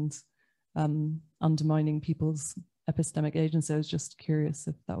coercion and undermining people's epistemic agency. I was just curious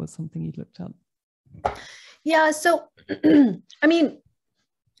if that was something you'd looked at. Yeah, so I mean,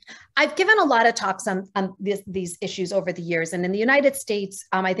 I've given a lot of talks on these issues over the years, and in the United States,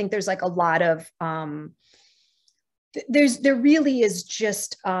 I think there's like a lot of there really is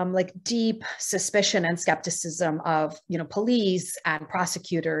just like deep suspicion and skepticism of police and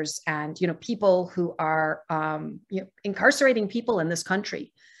prosecutors and people who are incarcerating people in this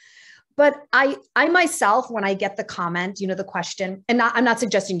country. But I myself, when I get the comment, the question, and I'm not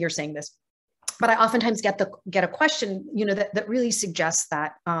suggesting you're saying this, but I oftentimes get a question, that really suggests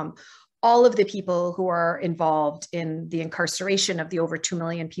that all of the people who are involved in the incarceration of the over 2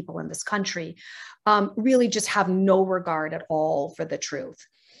 million people in this country really just have no regard at all for the truth.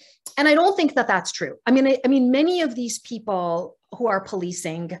 And I don't think that that's true. I mean, many of these people who are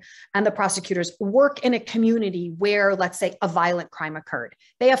policing and the prosecutors work in a community where, let's say, a violent crime occurred.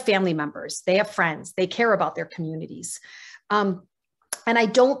 They have family members, they have friends, they care about their communities. And I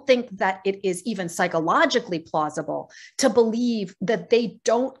don't think that it is even psychologically plausible to believe that they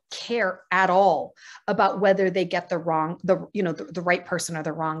don't care at all about whether they get the right person or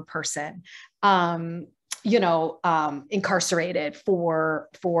the wrong person, incarcerated for,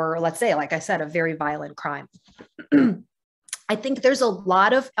 let's say, like I said, a very violent crime. I think there's a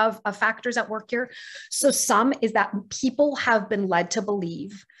lot of factors at work here. So some is that people have been led to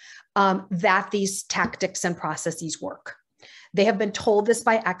believe that these tactics and processes work. They have been told this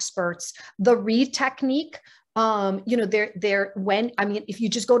by experts. The read technique, if you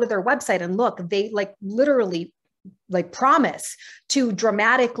just go to their website and look, they literally promise to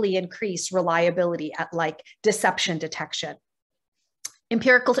dramatically increase reliability at deception detection.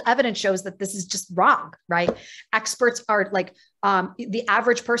 Empirical evidence shows that this is just wrong, right? Experts are the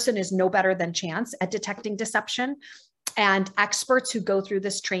average person is no better than chance at detecting deception. And experts who go through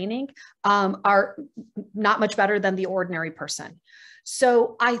this training are not much better than the ordinary person.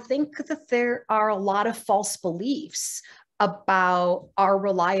 So I think that there are a lot of false beliefs about our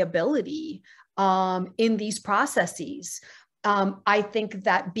reliability in these processes. I think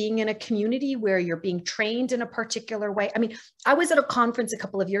that being in a community where you're being trained in a particular way. I mean, I was at a conference a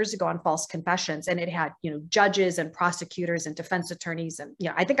couple of years ago on false confessions, and it had, judges and prosecutors and defense attorneys. And,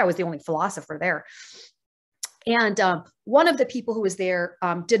 I think I was the only philosopher there. And one of the people who was there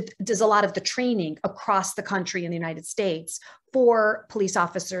does a lot of the training across the country in the United States for police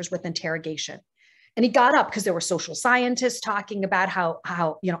officers with interrogation. And he got up because there were social scientists talking about how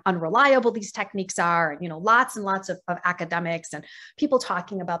unreliable these techniques are, and lots and lots of academics and people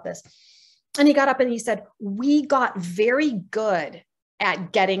talking about this. And he got up and he said, "We got very good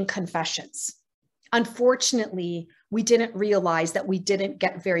at getting confessions. Unfortunately, we didn't realize that we didn't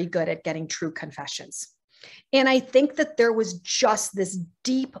get very good at getting true confessions." And I think that there was just this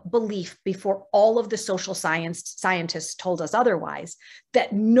deep belief before all of the social scientists told us otherwise,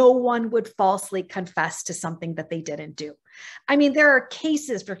 that no one would falsely confess to something that they didn't do. I mean, there are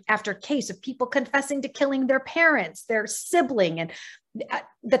cases after case of people confessing to killing their parents, their sibling, and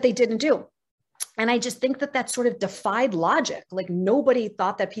that they didn't do. And I just think that that sort of defied logic. Nobody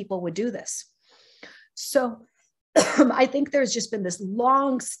thought that people would do this. So I think there's just been this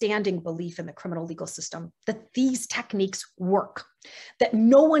long-standing belief in the criminal legal system that these techniques work, that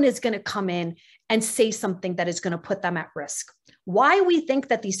no one is going to come in and say something that is going to put them at risk. Why we think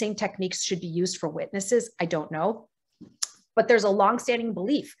that these same techniques should be used for witnesses, I don't know. But there's a long-standing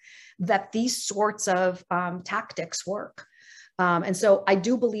belief that these sorts of tactics work. And so I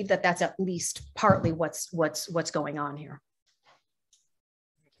do believe that that's at least partly what's going on here.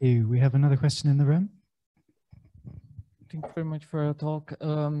 Thank you. We have another question in the room. Thank you very much for your talk.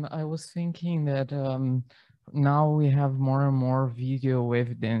 I was thinking that now we have more and more video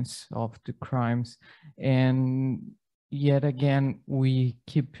evidence of the crimes, and yet again, we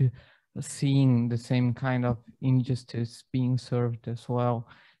keep seeing the same kind of injustice being served as well,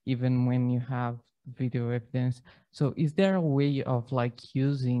 even when you have video evidence. So is there a way of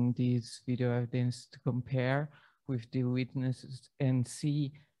using this video evidence to compare with the witnesses and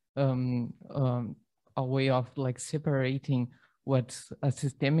see a way of separating what's a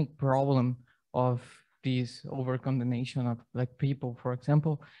systemic problem of this over condemnation of people, for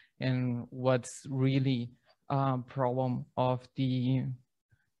example, and what's really a problem of the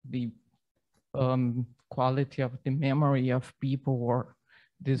quality of the memory of people, or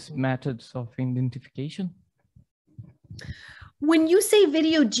these methods of identification? When you say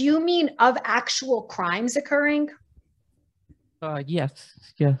video, do you mean of actual crimes occurring? Yes.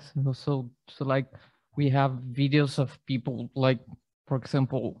 So we have videos of people, for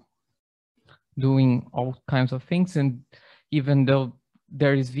example, doing all kinds of things. And even though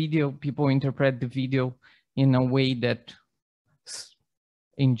there is video, people interpret the video in a way that's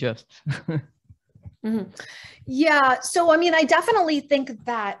unjust. Mm-hmm. Yeah. So, I mean, I definitely think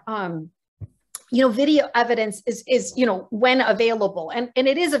that, video evidence is, when available, and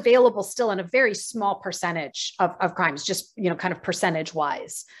it is available still in a very small percentage of crimes, just, kind of percentage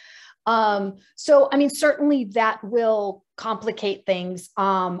wise. So, I mean, certainly that will complicate things.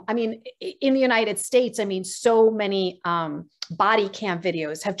 I mean, in the United States, I mean, so many body cam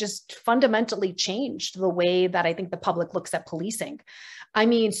videos have just fundamentally changed the way that I think the public looks at policing. I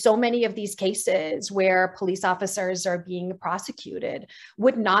mean, so many of these cases where police officers are being prosecuted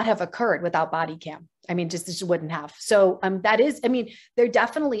would not have occurred without body cam. I mean, just wouldn't have. So that is, I mean, there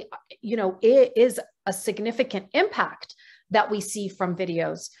definitely, you know, it is a significant impact that we see from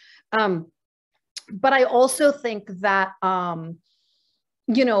videos. But I also think that,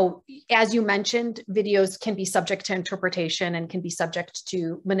 you know, as you mentioned, videos can be subject to interpretation and can be subject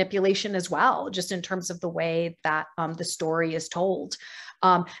to manipulation as well, just in terms of the way that the story is told.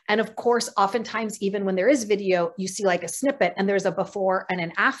 And of course, oftentimes, even when there is video, you see like a snippet and there's a before and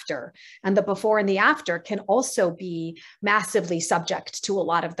an after. And the before and the after can also be massively subject to a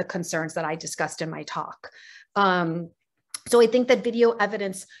lot of the concerns that I discussed in my talk. So I think that video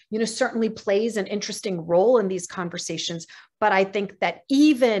evidence, you know, certainly plays an interesting role in these conversations, but I think that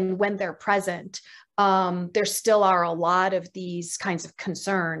even when they're present, there still are a lot of these kinds of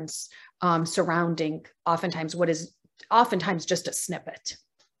concerns surrounding oftentimes what is oftentimes just a snippet.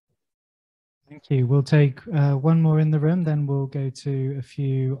 Thank you. We'll take one more in the room, then we'll go to a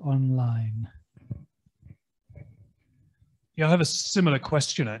few online. Yeah, I have a similar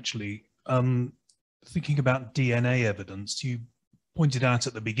question, actually. Thinking about DNA evidence, you pointed out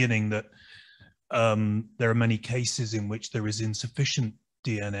at the beginning that there are many cases in which there is insufficient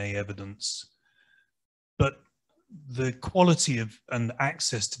DNA evidence, but the quality of and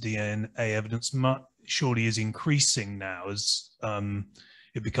access to DNA evidence surely is increasing now as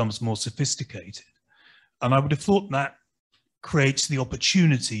it becomes more sophisticated. And I would have thought that creates the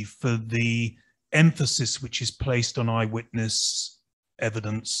opportunity for the emphasis which is placed on eyewitness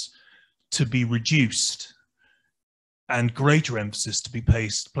evidence to be reduced and greater emphasis to be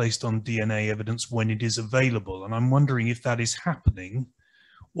placed on DNA evidence when it is available. And I'm wondering if that is happening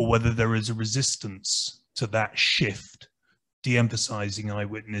or whether there is a resistance to that shift, de-emphasizing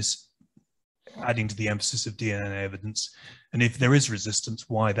eyewitness, adding to the emphasis of DNA evidence. And if there is resistance,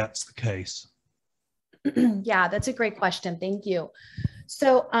 why that's the case. Yeah, that's a great question. Thank you.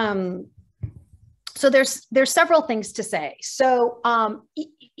 So, so there's several things to say. So,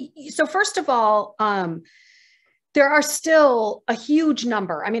 so first of all, there are still a huge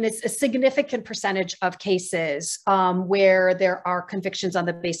number. I mean, it's a significant percentage of cases where there are convictions on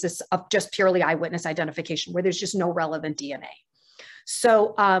the basis of just purely eyewitness identification, where there's just no relevant DNA.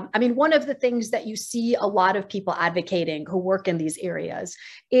 So, I mean, one of the things that you see a lot of people advocating who work in these areas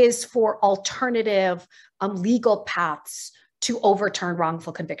is for alternative legal paths to overturn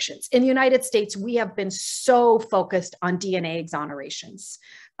wrongful convictions. In the United States, we have been so focused on DNA exonerations,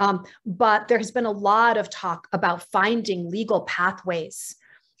 but there has been a lot of talk about finding legal pathways.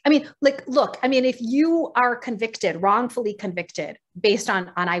 I mean, like, look, I mean, if you are convicted, wrongfully convicted based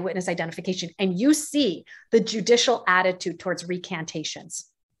on eyewitness identification, and you see the judicial attitude towards recantations,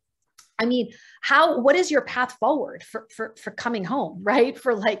 I mean, what is your path forward for coming home, right?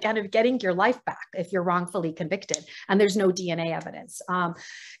 For like kind of getting your life back if you're wrongfully convicted and there's no DNA evidence.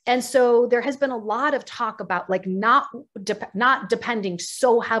 And so there has been a lot of talk about like not depending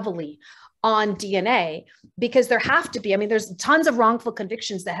so heavily on DNA, because there have to be, I mean, there's tons of wrongful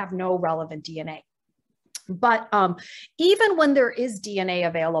convictions that have no relevant DNA. But even when there is DNA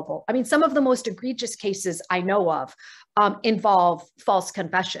available, I mean, some of the most egregious cases I know of involve false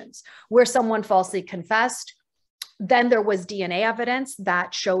confessions, where someone falsely confessed, then there was DNA evidence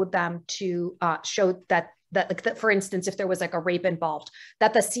that showed them to show that for instance, if there was like a rape involved,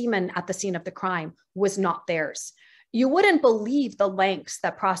 that the semen at the scene of the crime was not theirs. You wouldn't believe the lengths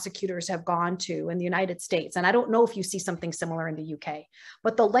that prosecutors have gone to in the United States. And I don't know if you see something similar in the UK,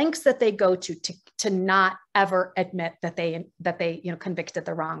 but the lengths that they go to not ever admit that they convicted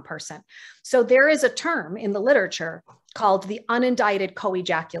the wrong person. So there is a term in the literature called the unindicted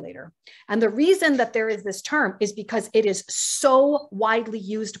co-ejaculator. And the reason that there is this term is because it is so widely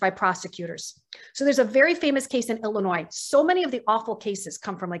used by prosecutors. So there's a very famous case in Illinois. So many of the awful cases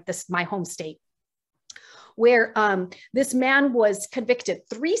come from like this, my home state, where this man was convicted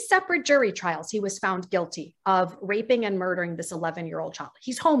 3 separate jury trials. He was found guilty of raping and murdering this 11-year-old child.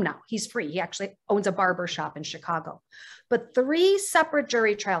 He's home now, he's free. He actually owns a barber shop in Chicago. But 3 separate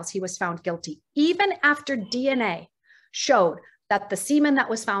jury trials, he was found guilty, even after DNA showed that the semen that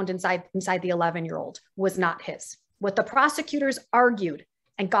was found inside the 11-year-old was not his. What the prosecutors argued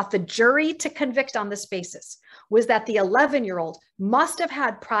and got the jury to convict on this basis was that the 11-year-old must have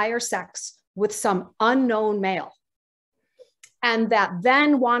had prior sex with some unknown male, and that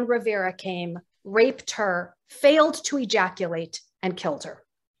then Juan Rivera came, raped her, failed to ejaculate, and killed her.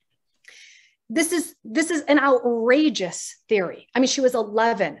 this is an outrageous theory. I mean, she was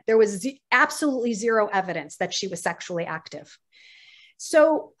 11. There was absolutely zero evidence that she was sexually active.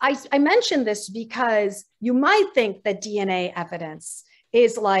 So I mention this because you might think that DNA evidence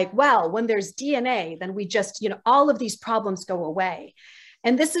is like, well, when there's DNA, then we just, all of these problems go away.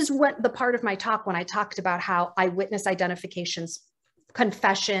 And this is what the part of my talk when I talked about how eyewitness identifications,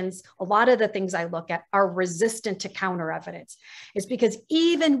 confessions, a lot of the things I look at are resistant to counter evidence. It's because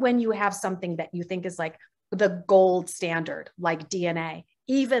even when you have something that you think is like the gold standard, like DNA,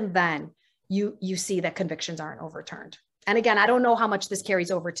 even then you see that convictions aren't overturned. And again, I don't know how much this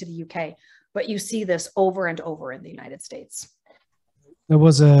carries over to the UK, but you see this over and over in the United States. There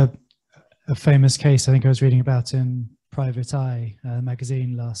was a famous case I think I was reading about in Private Eye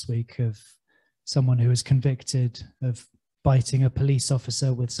magazine last week of someone who was convicted of biting a police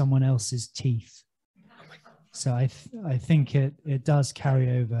officer with someone else's teeth. So I think it does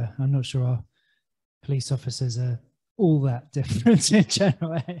carry over. I'm not sure our police officers are all that different in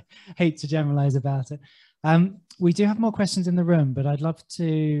general. I hate to generalize about it. We do have more questions in the room, but I'd love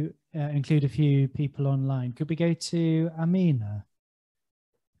to include a few people online. Could we go to Amina?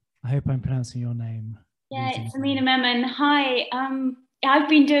 I hope I'm pronouncing your name. Yeah, it's Amina Memon. Hi, I've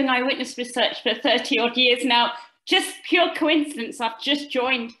been doing eyewitness research for 30 odd years now. Just pure coincidence, I've just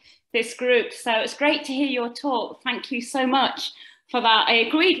joined this group. So it's great to hear your talk. Thank you so much for that. I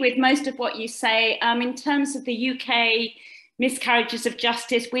agreed with most of what you say. In terms of the UK miscarriages of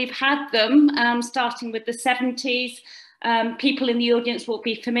justice, we've had them starting with the 70s. People in the audience will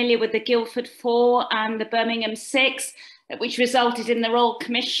be familiar with the Guildford 4 and the Birmingham 6, which resulted in the Royal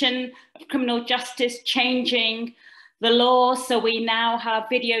Commission of Criminal Justice changing the law. So we now have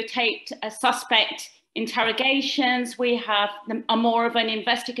videotaped suspect interrogations. We have a more of an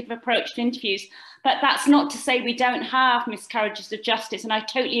investigative approach to interviews. But that's not to say we don't have miscarriages of justice. And I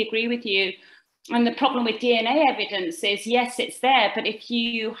totally agree with you. And the problem with DNA evidence is, yes, it's there. But if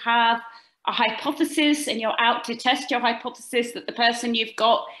you have a hypothesis and you're out to test your hypothesis that the person you've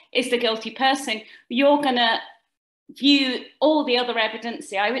got is the guilty person, you're going to view all the other evidence,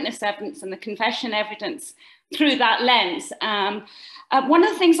 the eyewitness evidence and the confession evidence through that lens. One of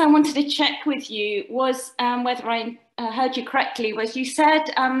the things I wanted to check with you was whether I heard you correctly, was you said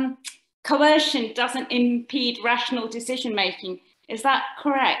coercion doesn't impede rational decision making. Is that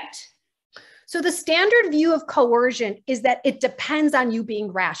correct? So the standard view of coercion is that it depends on you being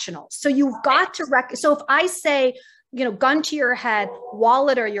rational. So you've got to so if I say, gun to your head,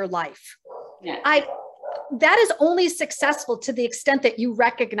 wallet or your life, yeah. That is only successful to the extent that you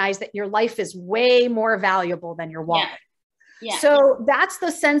recognize that your life is way more valuable than your wallet. Yeah. Yeah. So that's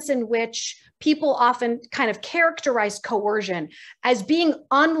the sense in which people often kind of characterize coercion as being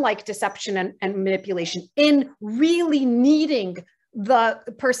unlike deception and manipulation in really needing the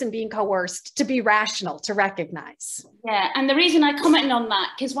person being coerced to be rational, to recognize. Yeah, and the reason I commented on that,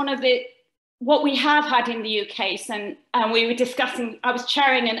 because what we have had in the UK, and we were discussing, I was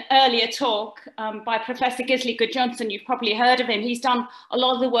chairing an earlier talk by Professor Gisley Good-Johnson. You've probably heard of him. He's done a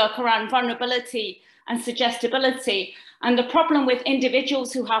lot of the work around vulnerability and suggestibility. And the problem with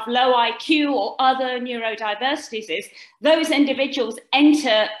individuals who have low IQ or other neurodiversities is those individuals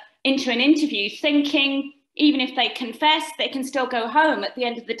enter into an interview thinking, even if they confess, they can still go home at the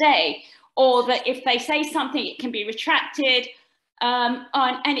end of the day, or that if they say something, it can be retracted.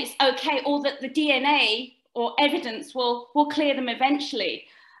 And it's okay, or that the DNA or evidence will clear them eventually.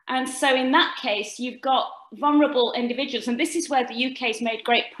 And so in that case, you've got vulnerable individuals. And this is where the UK's made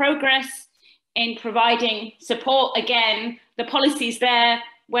great progress in providing support. Again, the policy's there,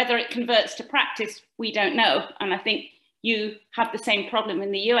 whether it converts to practice, we don't know. And I think you have the same problem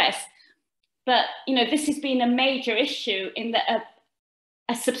in the US. But, this has been a major issue in that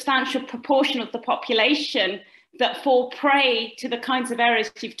a substantial proportion of the population that fall prey to the kinds of errors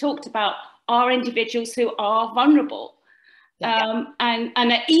you've talked about are individuals who are vulnerable, and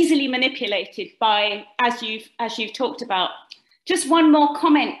are easily manipulated by, as you've talked about. Just one more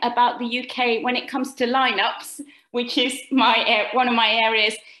comment about the UK when it comes to lineups, which is one of my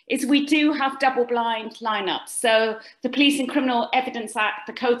areas, is we do have double-blind lineups. So the Police and Criminal Evidence Act,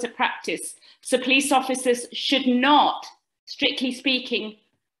 the Codes of Practice, so police officers should not, strictly speaking,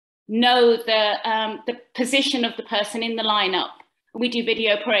 know the position of the person in the lineup. We do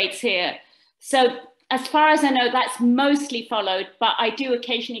video parades here. So as far as I know, that's mostly followed, but I do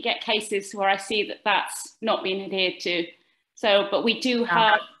occasionally get cases where I see that that's not being adhered to. So, but we do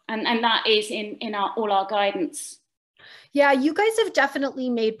have, and that is in all our guidance. Yeah, you guys have definitely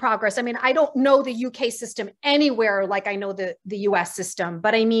made progress. I mean, I don't know the UK system anywhere like I know the US system,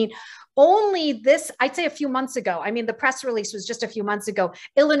 but I mean, only this, I'd say a few months ago, I mean, the press release was just a few months ago,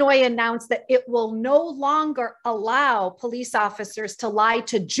 Illinois announced that it will no longer allow police officers to lie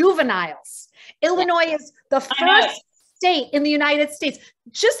to juveniles. Illinois is the first state in the United States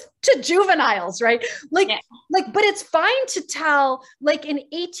just to juveniles, right? Like, but it's fine to tell like an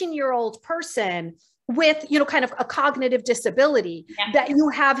 18-year-old person with, you know, kind of a cognitive disability that you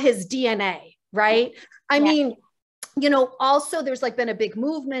have his DNA, right? I mean, you know, also there's like been a big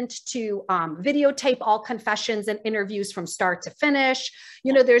movement to videotape all confessions and interviews from start to finish.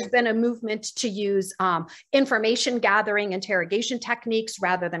 You know, there's been a movement to use information gathering interrogation techniques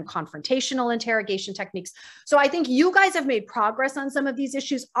rather than confrontational interrogation techniques. So I think you guys have made progress on some of these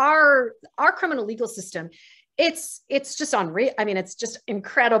issues. Our criminal legal system, it's just unreal. I mean, it's just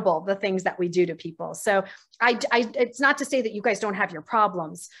incredible the things that we do to people. So it's not to say that you guys don't have your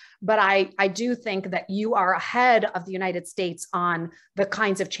problems, but I do think that you are ahead of the United States on the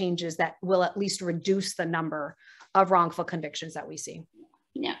kinds of changes that will at least reduce the number of wrongful convictions that we see.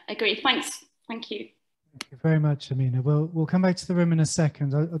 Yeah, agree. Thanks. Thank you. Thank you very much, Amina. We'll come back to the room in a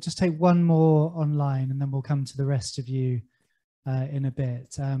second. I'll just take one more online and then we'll come to the rest of you in a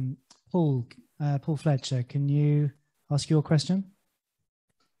bit. Paul Fletcher, can you ask your question?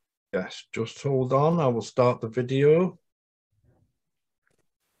 Yes, just hold on. I will start the video.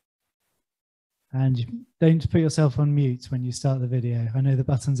 And don't put yourself on mute when you start the video. I know the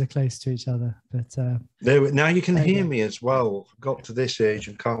buttons are close to each other, but now you can hear me as well. Got to this age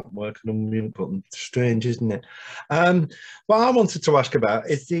and can't work an unmute button. Strange, isn't it? What I wanted to ask about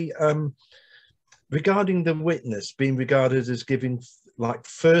is the regarding the witness being regarded as giving like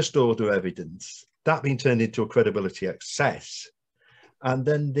first order evidence, that being turned into a credibility excess, and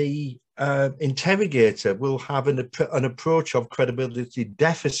then the interrogator will have an approach of credibility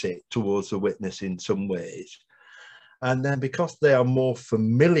deficit towards the witness in some ways. And then because they are more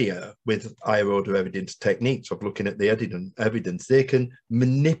familiar with higher order evidence techniques of looking at the evidence, they can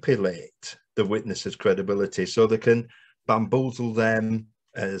manipulate the witness's credibility. So they can bamboozle them,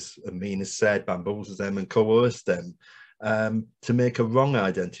 as Amina said, bamboozle them and coerce them to make a wrong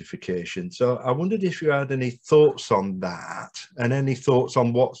identification. So I wondered if you had any thoughts on that and any thoughts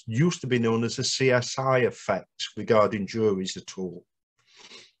on what used to be known as a CSI effect regarding juries at all.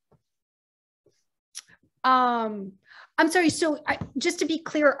 I'm sorry. So just to be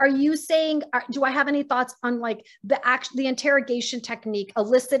clear, are you saying, do I have any thoughts on like the interrogation technique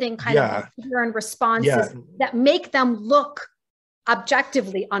eliciting kind of behavior and responses that make them look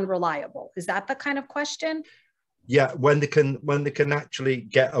objectively unreliable? Is that the kind of question? Yeah, when they can actually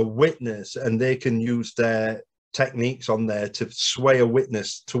get a witness and they can use their techniques on there to sway a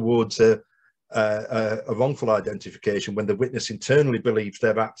witness towards a wrongful identification when the witness internally believes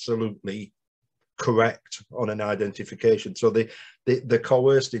they're absolutely correct on an identification. So they're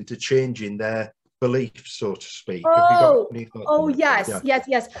coerced into changing their beliefs, so to speak. Yes.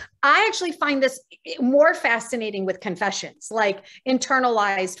 I actually find this more fascinating with confessions, like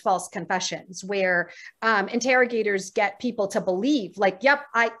internalized false confessions, where interrogators get people to believe like, yep,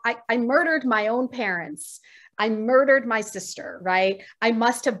 I murdered my own parents. I murdered my sister, right? I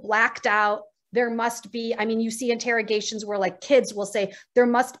must have blacked out. There must be, I mean, you see interrogations where like kids will say, there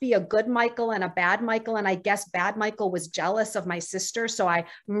must be a good Michael and a bad Michael. And I guess bad Michael was jealous of my sister. So I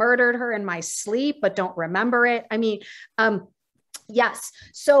murdered her in my sleep, but don't remember it. I mean, yes.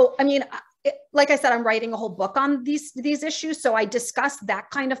 So, I mean, like I said, I'm writing a whole book on these issues. So I discussed that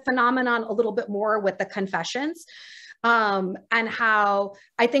kind of phenomenon a little bit more with the confessions. And how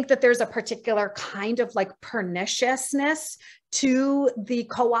I think that there's a particular kind of like perniciousness to the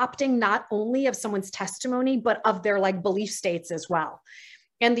co-opting, not only of someone's testimony, but of their like belief states as well.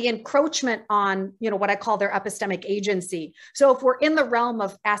 And the encroachment on, you know, what I call their epistemic agency. So if we're in the realm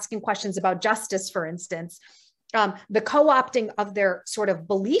of asking questions about justice, for instance, the co-opting of their sort of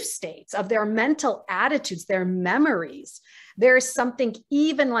belief states, of their mental attitudes, their memories, there's something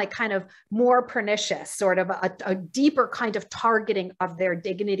even like kind of more pernicious, sort of a deeper kind of targeting of their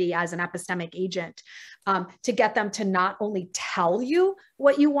dignity as an epistemic agent, to get them to not only tell you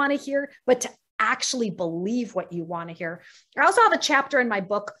what you want to hear, but to actually believe what you want to hear. I also have a chapter in my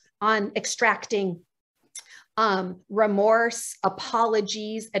book on extracting remorse,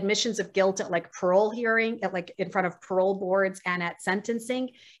 apologies, admissions of guilt at like parole hearing, at like in front of parole boards and at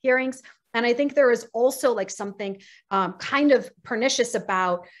sentencing hearings. And I think there is also like something kind of pernicious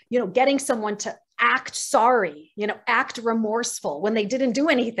about, you know, getting someone to act sorry, you know, act remorseful when they didn't do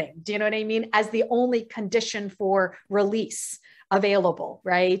anything. Do you know what I mean? As the only condition for release. available,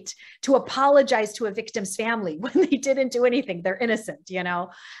 right? To apologize to a victim's family when they didn't do anything, they're innocent, you know?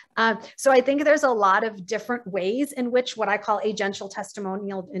 So I think there's a lot of different ways in which what I call agential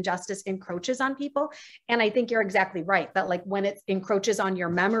testimonial injustice encroaches on people. And I think you're exactly right, that like when it encroaches on your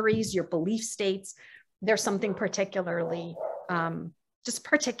memories, your belief states, there's something particularly, just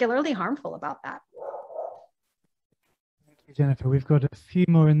particularly harmful about that. Thank you, Jennifer. We've got a few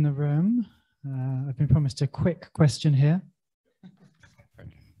more in the room. I've been promised a quick question here.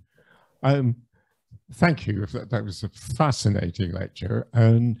 Thank you. That was a fascinating lecture.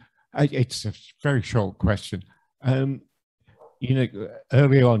 And it's a very short question. You know,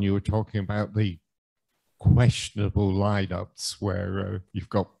 early on you were talking about the questionable lineups where you've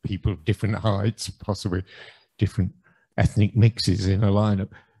got people of different heights, possibly different ethnic mixes in a lineup.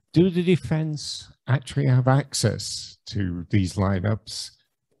 Do the defense actually have access to these lineups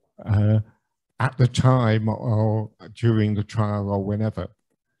at the time or during the trial or whenever?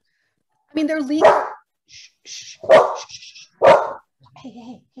 I mean, they're legal.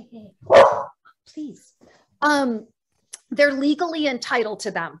 Hey, please. They're legally entitled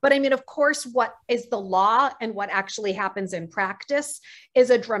to them. But I mean, of course, what is the law and what actually happens in practice is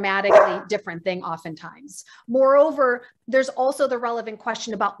a dramatically different thing oftentimes. Moreover, there's also the relevant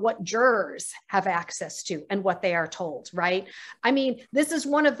question about what jurors have access to and what they are told, right? I mean, this is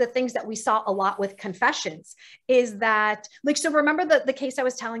one of the things that we saw a lot with confessions is that, like, so remember the case I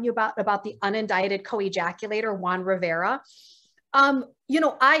was telling you about the unindicted co-ejaculator, Juan Rivera? You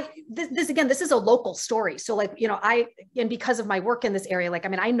know, this is a local story. So like, you know, and because of my work in this area, like, I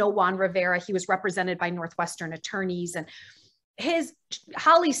mean, I know Juan Rivera, he was represented by Northwestern attorneys, and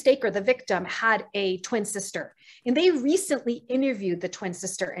Holly Staker, the victim, had a twin sister, and they recently interviewed the twin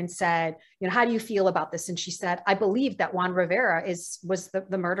sister and said, you know, how do you feel about this? And she said, I believe that Juan Rivera was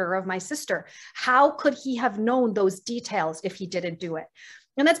the murderer of my sister. How could he have known those details if he didn't do it?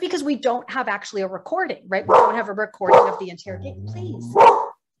 And that's because we don't have actually a recording, right? We don't have a recording of the interrogation. Please.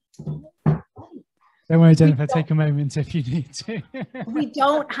 Don't worry, Jennifer, take a moment if you need to. We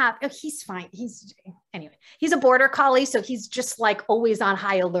don't have, oh, he's fine. Anyway, he's a border collie. So he's just like always on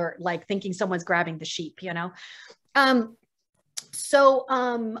high alert, like thinking someone's grabbing the sheep, you know?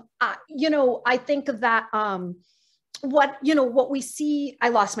 You know, I think that, what we see, I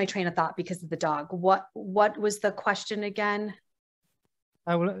lost my train of thought because of the dog. What was the question again?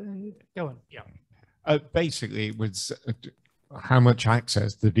 Go on. Yeah. Basically, it was how much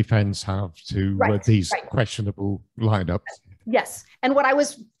access the defense have to these questionable lineups. Yes. And what I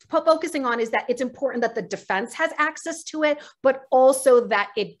was focusing on is that it's important that the defense has access to it, but also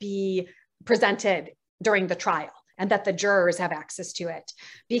that it be presented during the trial and that the jurors have access to it.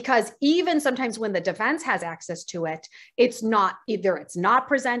 Because even sometimes when the defense has access to it, it's not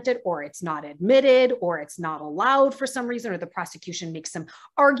presented or it's not admitted or it's not allowed for some reason, or the prosecution makes some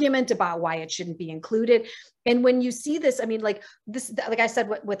argument about why it shouldn't be included. And when you see this, I mean, like this, like I said,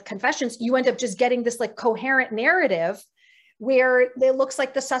 with confessions, you end up just getting this like coherent narrative where it looks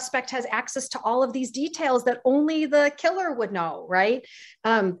like the suspect has access to all of these details that only the killer would know, right?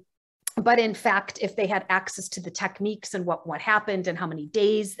 But in fact, if they had access to the techniques and what happened and how many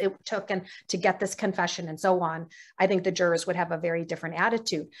days it took and to get this confession and so on, I think the jurors would have a very different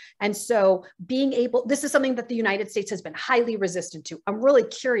attitude. And so this is something that the United States has been highly resistant to. I'm really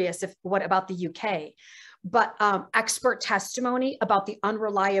curious what about the UK, but expert testimony about the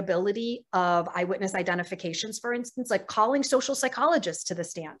unreliability of eyewitness identifications, for instance, like calling social psychologists to the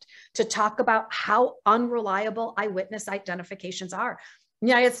stand to talk about how unreliable eyewitness identifications are. The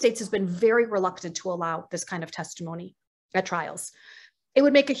United States has been very reluctant to allow this kind of testimony at trials. It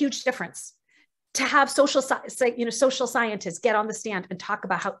would make a huge difference to have social scientists get on the stand and talk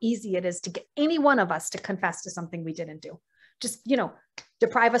about how easy it is to get any one of us to confess to something we didn't do. Just,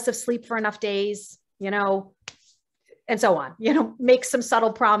 deprive us of sleep for enough days, and so on, make some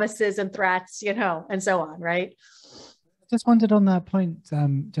subtle promises and threats, and so on, right? Just wondered on that point,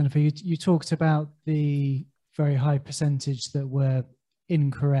 Jennifer, you talked about the very high percentage that were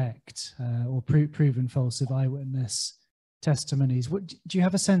incorrect or proven false of eyewitness testimonies. Do you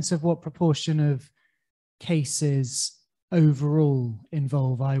have a sense of what proportion of cases overall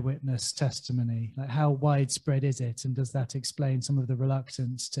involve eyewitness testimony? Like how widespread is it, and does that explain some of the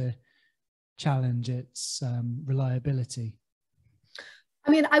reluctance to challenge its reliability? I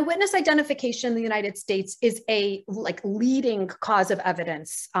mean, eyewitness identification in the United States is a leading cause of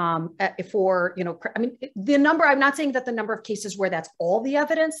evidence for, the number, I'm not saying that the number of cases where that's all the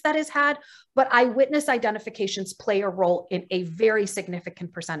evidence that is had, but eyewitness identifications play a role in a very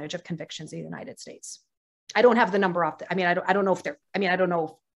significant percentage of convictions in the United States. I don't have the number off. I don't know if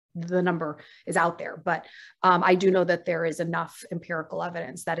the number is out there, but I do know that there is enough empirical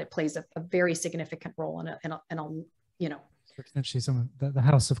evidence that it plays a very significant role in a you know. Potentially some of the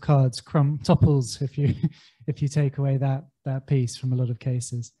house of cards topples if you take away that piece from a lot of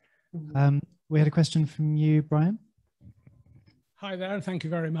cases. Mm-hmm. We had a question from you, Brian. Hi there, thank you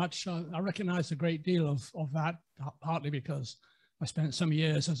very much. I recognize a great deal of that, partly because I spent some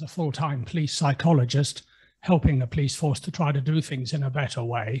years as a full-time police psychologist helping the police force to try to do things in a better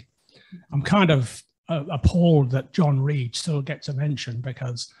way. I'm kind of appalled that John Reed still gets a mention,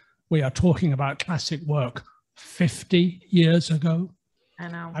 because we are talking about classic work 50 years ago. I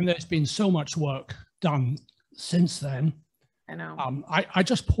know. And there's been so much work done since then. I know. I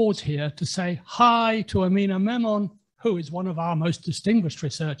just pause here to say hi to Amina Memon, who is one of our most distinguished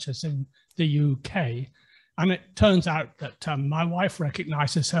researchers in the UK. And it turns out that my wife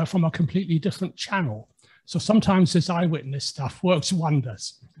recognizes her from a completely different channel. So sometimes this eyewitness stuff works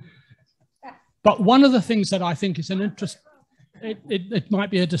wonders. But one of the things that I think is an interest, it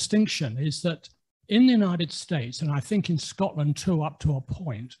might be a distinction, is that in the United States, and I think in Scotland too, up to a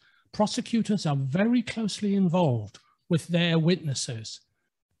point, prosecutors are very closely involved with their witnesses.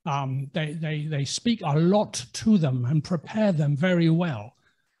 They speak a lot to them and prepare them very well.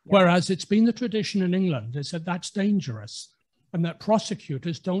 Whereas it's been the tradition in England is that that's dangerous, and that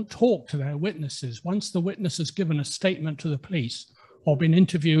prosecutors don't talk to their witnesses. Once the witness has given a statement to the police or been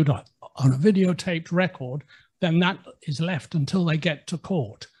interviewed on a videotaped record, then that is left until they get to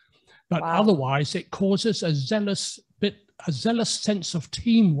court. But otherwise, it causes a zealous sense of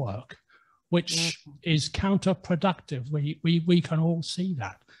teamwork, which is counterproductive. We can all see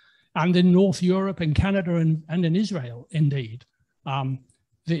that. And in North Europe, in Canada, and in Israel, indeed,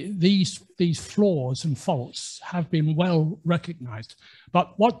 these flaws and faults have been well recognized.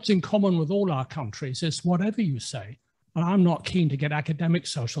 But what's in common with all our countries is whatever you say, and I'm not keen to get academic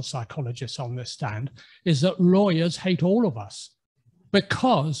social psychologists on this stand, is that lawyers hate all of us,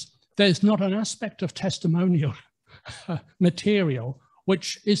 because there's not an aspect of testimonial material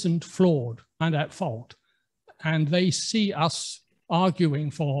which isn't flawed and at fault. And they see us arguing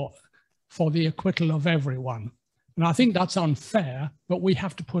for the acquittal of everyone. And I think that's unfair, but we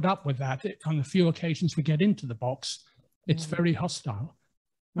have to put up with that. On the few occasions we get into the box, it's very hostile.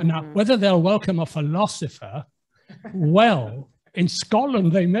 And now, whether they'll welcome a philosopher, well, in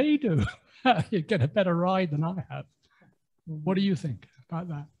Scotland they may do. You get a better ride than I have. What do you think about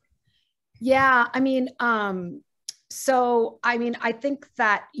that? Yeah, I mean, I think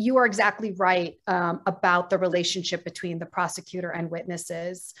that you are exactly right about the relationship between the prosecutor and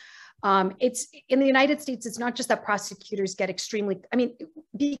witnesses. It's in the United States, it's not just that prosecutors get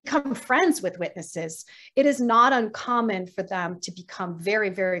become friends with witnesses. It is not uncommon for them to become very,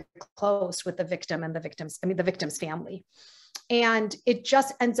 very close with the victim and the victim's family. And it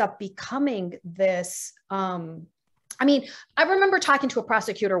just ends up becoming this, I remember talking to a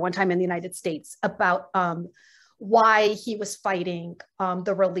prosecutor one time in the United States about why he was fighting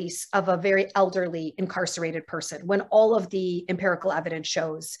the release of a very elderly incarcerated person, when all of the empirical evidence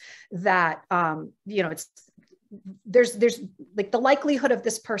shows that there's like the likelihood of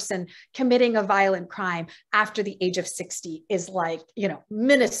this person committing a violent crime after the age of 60 is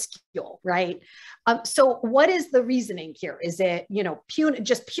minuscule, right? So what is the reasoning here? Is it,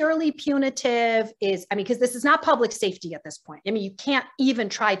 just purely punitive? Because this is not public safety at this point. You can't even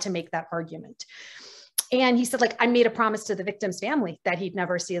try to make that argument. And he said, I made a promise to the victim's family that he'd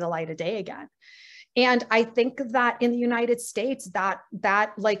never see the light of day again. And I think that in the United States, that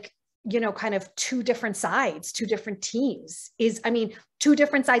kind of two different sides, two different teams is, two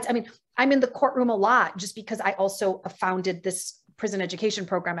different sides. I'm in the courtroom a lot just because I also founded this prison education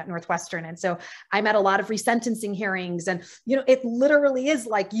program at Northwestern. And so I'm at a lot of resentencing hearings, and, it literally is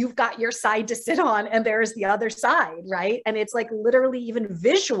like, you've got your side to sit on and there's the other side, right? And it's literally even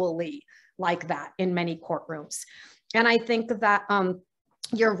visually like that in many courtrooms. And I think that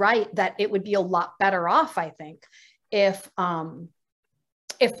you're right, that it would be a lot better off, I think, if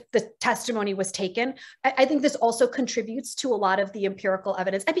the testimony was taken. I think this also contributes to a lot of the empirical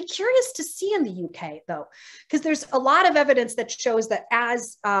evidence. I'd be curious to see in the UK, though, because there's a lot of evidence that shows that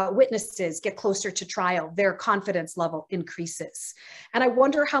as witnesses get closer to trial, their confidence level increases. And I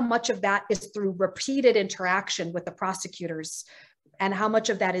wonder how much of that is through repeated interaction with the prosecutors, and how much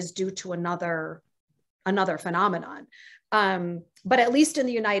of that is due to another phenomenon. But at least in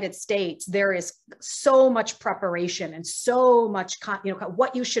the United States, there is so much preparation and so much,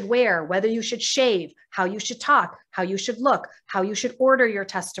 what you should wear, whether you should shave, how you should talk, how you should look, how you should order your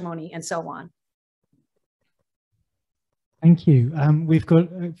testimony, and so on. Thank you. We've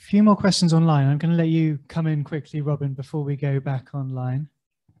got a few more questions online. I'm going to let you come in quickly, Robin, before we go back online.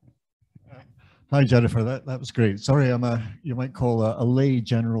 Hi, Jennifer. That was great. Sorry, I'm you might call a lay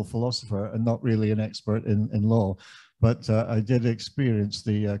general philosopher and not really an expert in law, but I did experience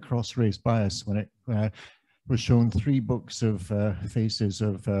the cross-race bias when it was shown 3 books of faces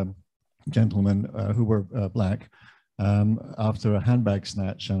of gentlemen who were black after a handbag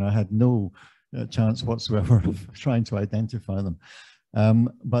snatch, and I had no chance whatsoever of trying to identify them.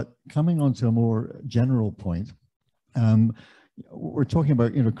 But coming on to a more general point, we're talking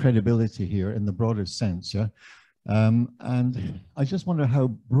about, you know, credibility here in the broadest sense, yeah? And I just wonder how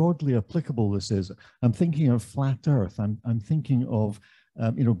broadly applicable this is. I'm thinking of flat earth. I'm thinking of,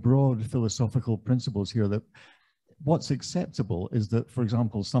 you know, broad philosophical principles here, that what's acceptable is that, for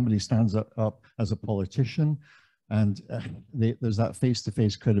example, somebody stands up as a politician, and there's that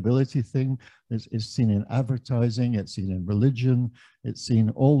face-to-face credibility thing. It's seen in advertising, it's seen in religion, it's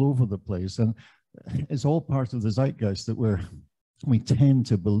seen all over the place. And it's all part of the zeitgeist that we tend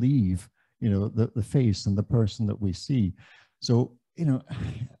to believe, you know, the face and the person that we see. So, you know,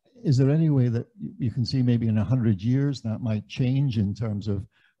 is there any way that you can see maybe in 100 years that might change in terms of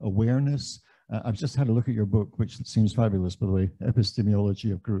awareness? I've just had a look at your book, which seems fabulous, by the way,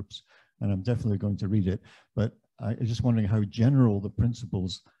 Epistemology of Groups, and I'm definitely going to read it. But I'm just wondering how general the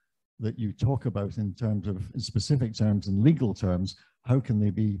principles that you talk about in terms of, in specific terms and legal terms, how can they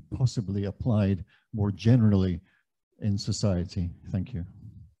be possibly applied more generally in society? Thank you.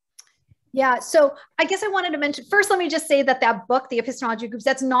 Yeah, so I guess I wanted to mention, first, let me just say that that book, The Epistemology of Groups,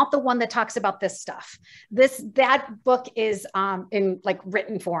 that's not the one that talks about this stuff. That book is in like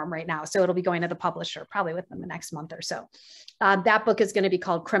written form right now. So it'll be going to the publisher probably within the next month or so. That book is going to be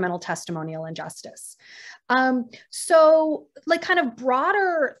called Criminal Testimonial Injustice. So like kind of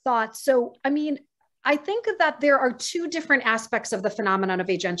broader thoughts. So, I mean, I think that there are 2 different aspects of the phenomenon of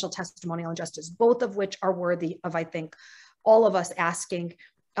agential testimonial injustice, both of which are worthy of, I think, all of us asking,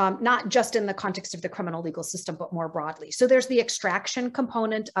 not just in the context of the criminal legal system, but more broadly. So there's the extraction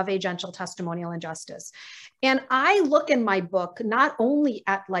component of agential testimonial injustice. And I look in my book, not only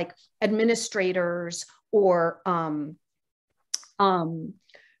at like administrators or,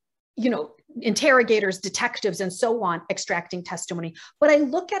 you know, interrogators, detectives, and so on, extracting testimony, but I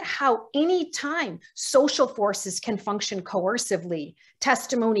look at how anytime social forces can function coercively,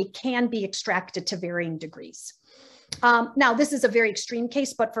 testimony can be extracted to varying degrees. Now, this is a very extreme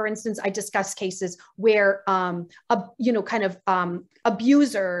case, but for instance, I discuss cases where, you know, kind of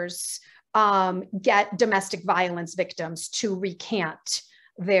abusers get domestic violence victims to recant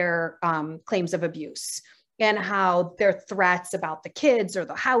their claims of abuse, and how their threats about the kids or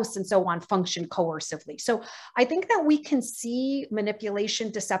the house and so on function coercively. So I think that we can see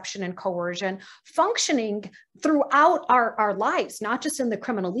manipulation, deception, and coercion functioning throughout our lives, not just in the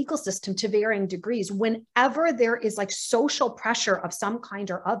criminal legal system, to varying degrees, whenever there is like social pressure of some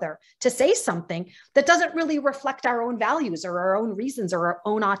kind or other to say something that doesn't really reflect our own values or our own reasons or our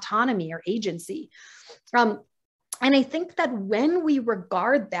own autonomy or agency. And I think that when we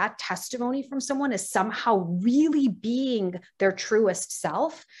regard that testimony from someone as somehow really being their truest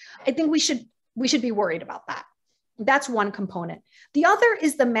self, I think we should be worried about that. That's one component. The other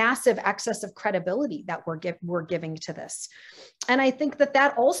is the massive excess of credibility that we're giving to this. And I think that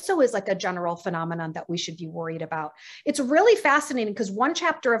that also is like a general phenomenon that we should be worried about. It's really fascinating because one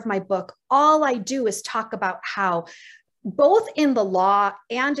chapter of my book, all I do is talk about how both in the law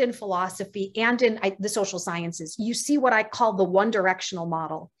and in philosophy and in the social sciences, you see what I call the one directional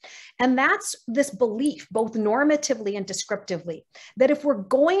model. And that's this belief, both normatively and descriptively, that if we're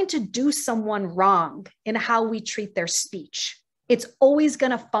going to do someone wrong in how we treat their speech, it's always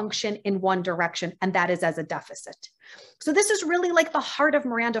going to function in one direction, and that is as a deficit. So this is really like the heart of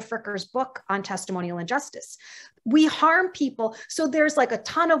Miranda Fricker's book on testimonial injustice. We harm people. So there's like a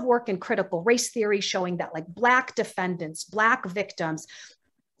ton of work in critical race theory showing that like Black defendants, Black victims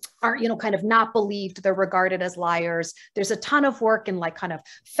are, you know, kind of not believed. They're regarded as liars. There's a ton of work in like kind of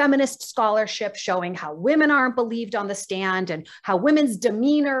feminist scholarship showing how women aren't believed on the stand and how women's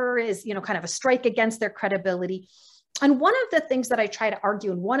demeanor is, you know, kind of a strike against their credibility. And one of the things that I try to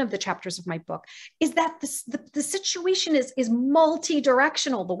argue in one of the chapters of my book is that the situation is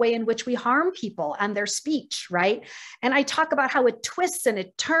multi-directional, the way in which we harm people and their speech, right? And I talk about how it twists and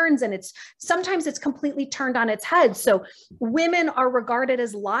it turns, and sometimes it's completely turned on its head. So women are regarded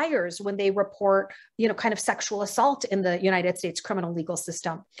as liars when they report, you know, kind of sexual assault in the United States criminal legal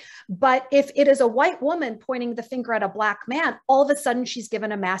system. But if it is a white woman pointing the finger at a Black man, all of a sudden she's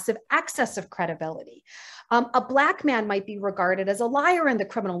given a massive excess of credibility. A Black man might be regarded as a liar in the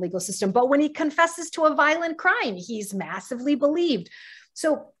criminal legal system, but when he confesses to a violent crime, he's massively believed.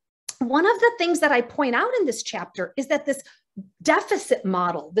 So one of the things that I point out in this chapter is that this deficit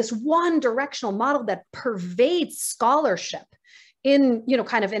model, this one directional model that pervades scholarship in,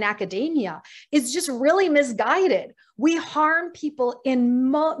 kind of in academia, is just really misguided. We harm people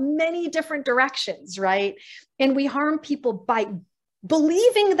in many different directions, right? And we harm people by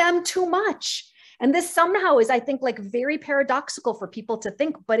believing them too much. And this somehow is, I think, like very paradoxical for people to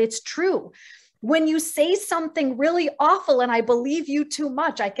think, but it's true. When you say something really awful and I believe you too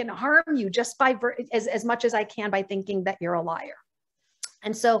much, I can harm you just by as much as I can by thinking that you're a liar.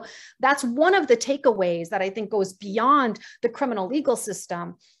 And so that's one of the takeaways that I think goes beyond the criminal legal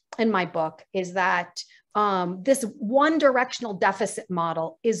system in my book, is that this one directional deficit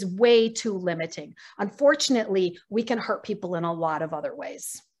model is way too limiting. Unfortunately, we can hurt people in a lot of other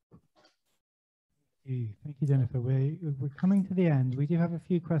ways. Thank you, Jennifer. We're coming to the end. We do have a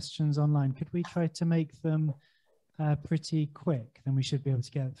few questions online. Could we try to make them pretty quick? Then we should be able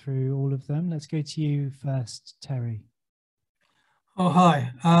to get through all of them. Let's go to you first, Terry. Oh,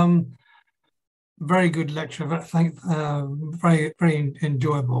 hi. Very good lecture. Very, very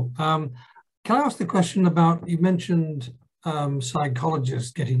enjoyable. Can I ask the question about, you mentioned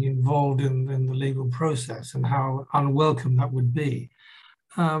psychologists getting involved in the legal process and how unwelcome that would be.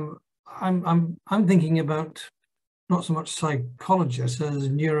 I'm thinking about not so much psychologists as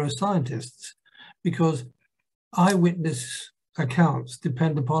neuroscientists, because eyewitness accounts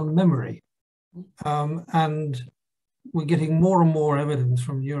depend upon memory, and we're getting more and more evidence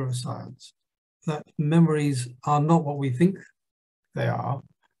from neuroscience that memories are not what we think they are,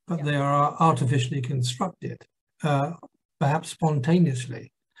 but they are artificially constructed, perhaps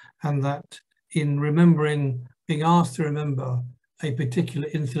spontaneously, and that in remembering, being asked to remember a particular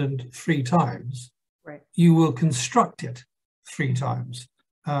incident 3 times, right, you will construct it 3 times.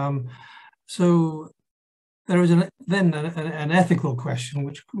 So there is then an ethical question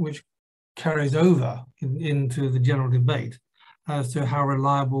which carries over into the general debate as to how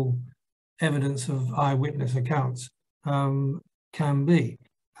reliable evidence of eyewitness accounts can be,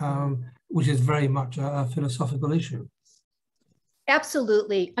 which is very much a philosophical issue.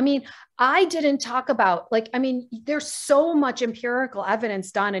 Absolutely. I mean, I didn't talk about, there's so much empirical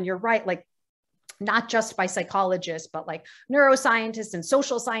evidence done, and you're right, not just by psychologists, but like neuroscientists and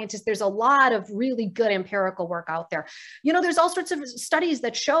social scientists. There's a lot of really good empirical work out there. There's all sorts of studies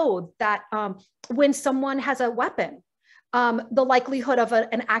that show that when someone has a weapon, the likelihood of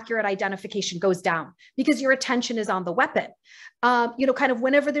an accurate identification goes down because your attention is on the weapon. Kind of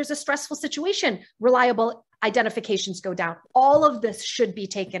whenever there's a stressful situation, reliable identifications go down. All of this should be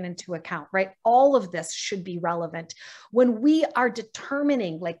taken into account, right? All of this should be relevant when we are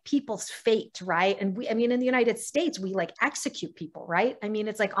determining people's fate, right? And in the United States, we execute people, right?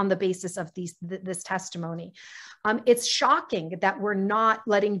 It's on the basis of this testimony. It's shocking that we're not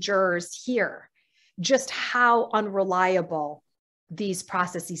letting jurors hear just how unreliable these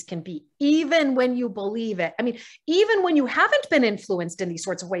processes can be, even when you believe it. Even when you haven't been influenced in these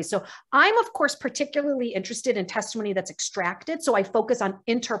sorts of ways. So I'm, of course, particularly interested in testimony that's extracted. So I focus on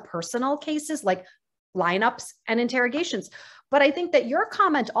interpersonal cases like lineups and interrogations. But I think that your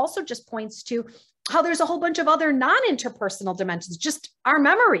comment also just points to how there's a whole bunch of other non-interpersonal dimensions, just our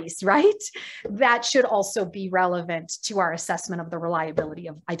memories, right? That should also be relevant to our assessment of the reliability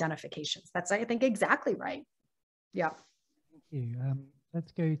of identifications. That's, I think, exactly right. Yeah. Thank you.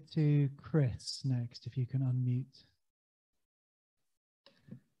 Let's go to Chris next, if you can unmute.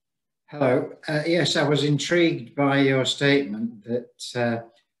 Hello. Yes, I was intrigued by your statement that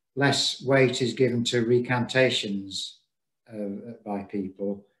less weight is given to recantations by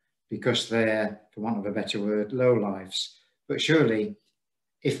people because they're, for want of a better word, lowlifes. But surely,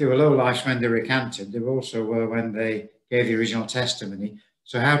 if they were lowlifes when they recanted, they also were when they gave the original testimony.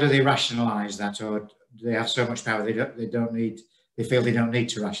 So how do they rationalise that, or do they have so much power they feel they don't need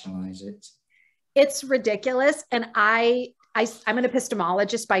to rationalise it? It's ridiculous, and I'm an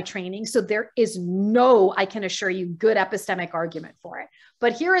epistemologist by training, so there is no, I can assure you, good epistemic argument for it.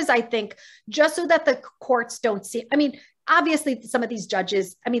 But here is, I think, just so that the courts don't see, obviously some of these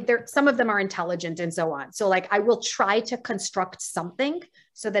judges, some of them are intelligent and so on. So I will try to construct something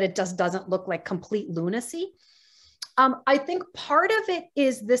so that it just doesn't look like complete lunacy. I think part of it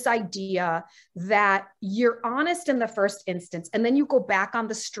is this idea that you're honest in the first instance, and then you go back on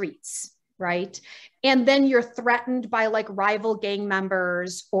the streets, right? And then you're threatened by rival gang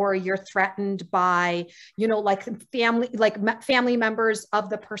members, or you're threatened by, family members of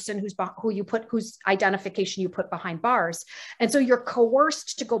the person whose identification you put behind bars. And so you're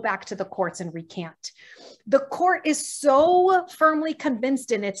coerced to go back to the courts and recant. The court is so firmly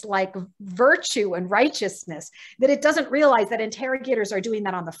convinced in its virtue and righteousness that it doesn't realize that interrogators are doing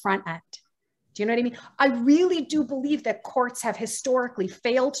that on the front end. Do you know what I mean? I really do believe that courts have historically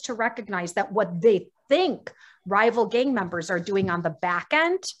failed to recognize that what they think rival gang members are doing on the back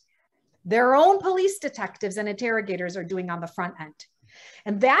end, their own police detectives and interrogators are doing on the front end.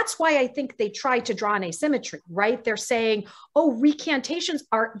 And that's why I think they try to draw an asymmetry, right? They're saying, oh, recantations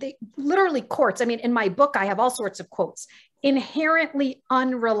are, they literally courts. I mean, in my book, I have all sorts of quotes, inherently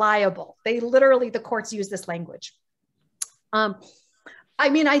unreliable. They literally, the courts use this language. I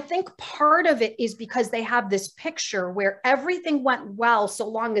mean, I think part of it is because they have this picture where everything went well so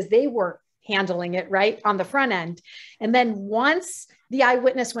long as they were handling it, right, on the front end. And then once the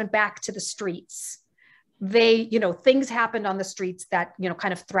eyewitness went back to the streets, they, you know, things happened on the streets that, you know,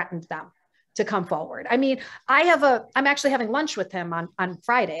 kind of threatened them to come forward. I mean, I'm actually having lunch with him on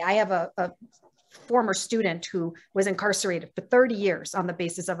Friday. I have a former student who was incarcerated for 30 years on the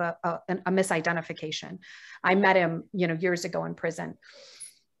basis of a misidentification. I met him, you know, years ago in prison.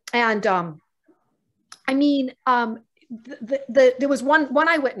 And I mean, there was one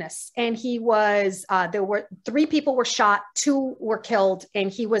eyewitness, and he was, there were 3 people were shot, 2 were killed, and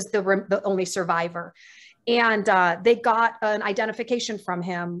he was the only survivor. And they got an identification from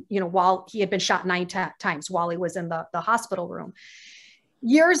him, you know, while he had been shot 9 times while he was in the hospital room.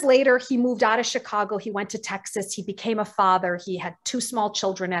 Years later, he moved out of Chicago. He went to Texas. He became a father. He had 2 small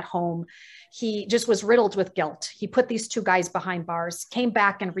children at home. He just was riddled with guilt. He put these 2 guys behind bars, came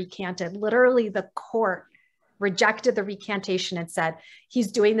back and recanted. Literally, the court rejected the recantation and said,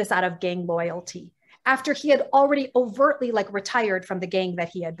 he's doing this out of gang loyalty, after he had already overtly like retired from the gang that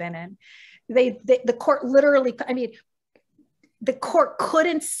he had been in. The court literally, I mean, the court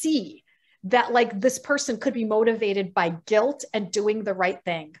couldn't see that like this person could be motivated by guilt and doing the right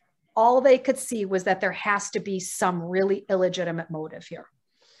thing. All they could see was that there has to be some really illegitimate motive here.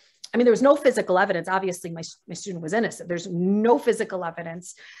 I mean, there was no physical evidence. Obviously, my student was innocent. There's no physical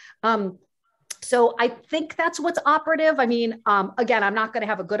evidence. So I think that's what's operative. I mean, again, I'm not going to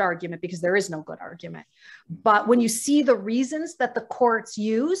have a good argument because there is no good argument. But when you see the reasons that the courts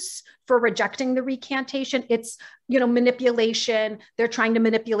use for rejecting the recantation, it's, you know, manipulation. They're trying to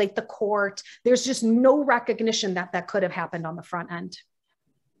manipulate the court. There's just no recognition that that could have happened on the front end.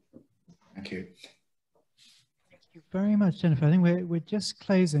 Thank you. Thank you very much, Jennifer. I think we're just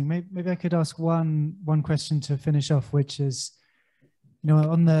closing. Maybe I could ask one question to finish off, which is, you know,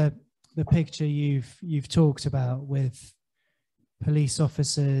 on the picture you've talked about with police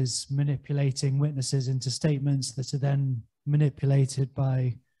officers manipulating witnesses into statements that are then manipulated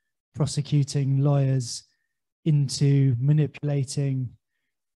by prosecuting lawyers into manipulating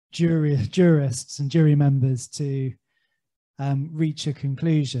jurists and jury members to reach a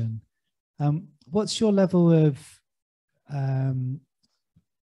conclusion. What's your level of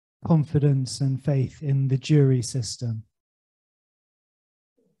confidence and faith in the jury system?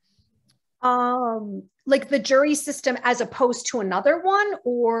 Like the jury system as opposed to another one?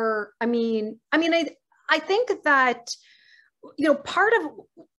 Or, I think that, you know, part of,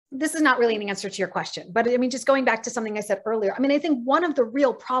 this is not really an answer to your question, but I mean, just going back to something I said earlier, I mean, I think one of the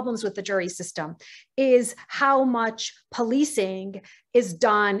real problems with the jury system is how much policing is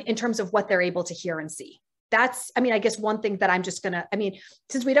done in terms of what they're able to hear and see. That's, I mean, I guess one thing that I'm just gonna, I mean,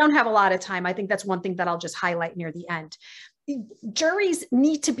 since we don't have a lot of time, I think that's one thing that I'll just highlight near the end. Juries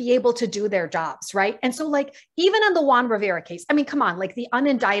need to be able to do their jobs, right? And so like, even in the Juan Rivera case, I mean, come on, like the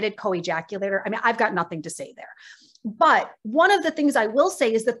unindicted co-ejaculator, I mean, I've got nothing to say there. But one of the things I will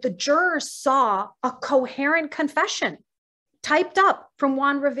say is that the jurors saw a coherent confession typed up from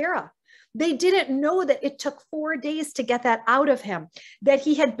Juan Rivera. They didn't know that it took 4 days to get that out of him, that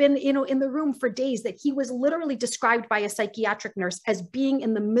he had been, you know, in the room for days, that he was literally described by a psychiatric nurse as being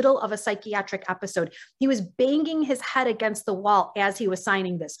in the middle of a psychiatric episode. He was banging his head against the wall as he was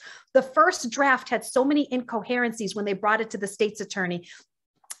signing this. The first draft had so many incoherencies when they brought it to the state's attorney.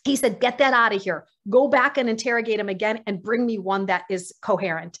 He said, get that out of here. Go back and interrogate him again and bring me one that is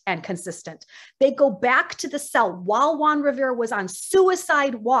coherent and consistent. They go back to the cell while Juan Rivera was on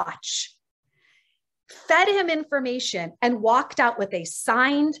suicide watch, fed him information, and walked out with a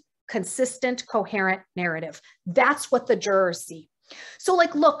signed, consistent, coherent narrative. That's what the jurors see. So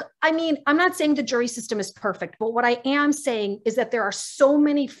like, look, I mean, I'm not saying the jury system is perfect, but what I am saying is that there are so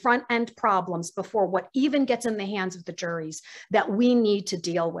many front end problems before what even gets in the hands of the juries that we need to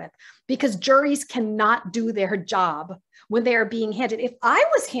deal with, because juries cannot do their job when they are being handed. If I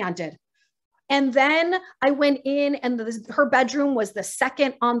was handed, and then I went in and her bedroom was the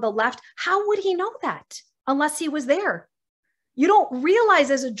second on the left, how would he know that unless he was there? You don't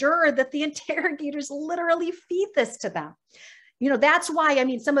realize as a juror that the interrogators literally feed this to them. You know, that's why, I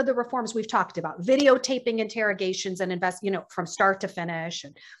mean, some of the reforms we've talked about, videotaping interrogations and from start to finish,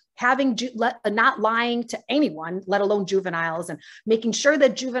 and not lying to anyone, let alone juveniles, and making sure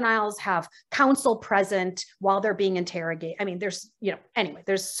that juveniles have counsel present while they're being interrogated. I mean, there's, anyway,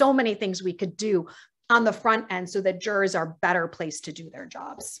 there's so many things we could do on the front end so that jurors are better placed to do their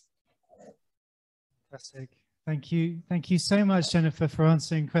jobs. Fantastic. Thank you. Thank you so much, Jennifer, for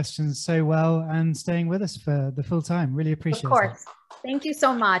answering questions so well and staying with us for the full time. Really appreciate it. Of course. Thank you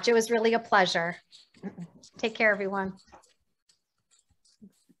so much. It was really a pleasure. Take care, everyone.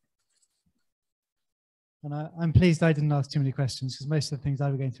 And I'm pleased I didn't ask too many questions, because most of the things I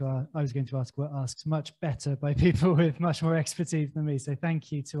was going to ask were asked much better by people with much more expertise than me. So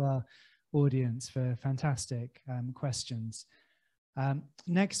thank you to our audience for fantastic questions.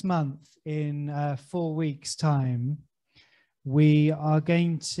 Next month, in 4 weeks' time, we are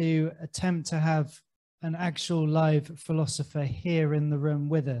going to attempt to have an actual live philosopher here in the room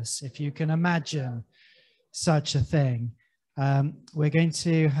with us, if you can imagine such a thing. We're going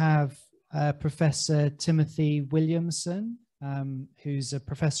to have Professor Timothy Williamson, who's a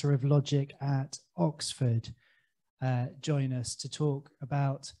professor of logic at Oxford, join us to talk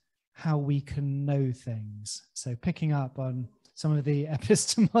about how we can know things. So picking up on some of the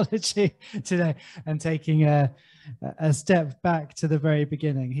epistemology today and taking a step back to the very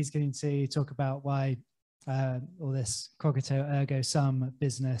beginning. He's going to talk about why all this cogito ergo sum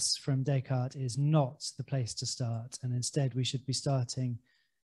business from Descartes is not the place to start, and instead we should be starting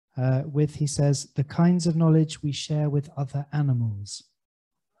with, he says, the kinds of knowledge we share with other animals.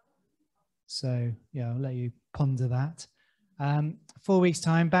 So yeah, I'll let you ponder that. 4 weeks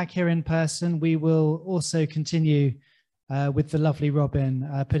time, back here in person. We will also continue with the lovely Robin,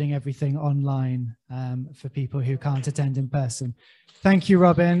 putting everything online for people who can't attend in person. Thank you,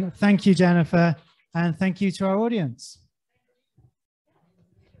 Robin. Thank you, Jennifer. And thank you to our audience.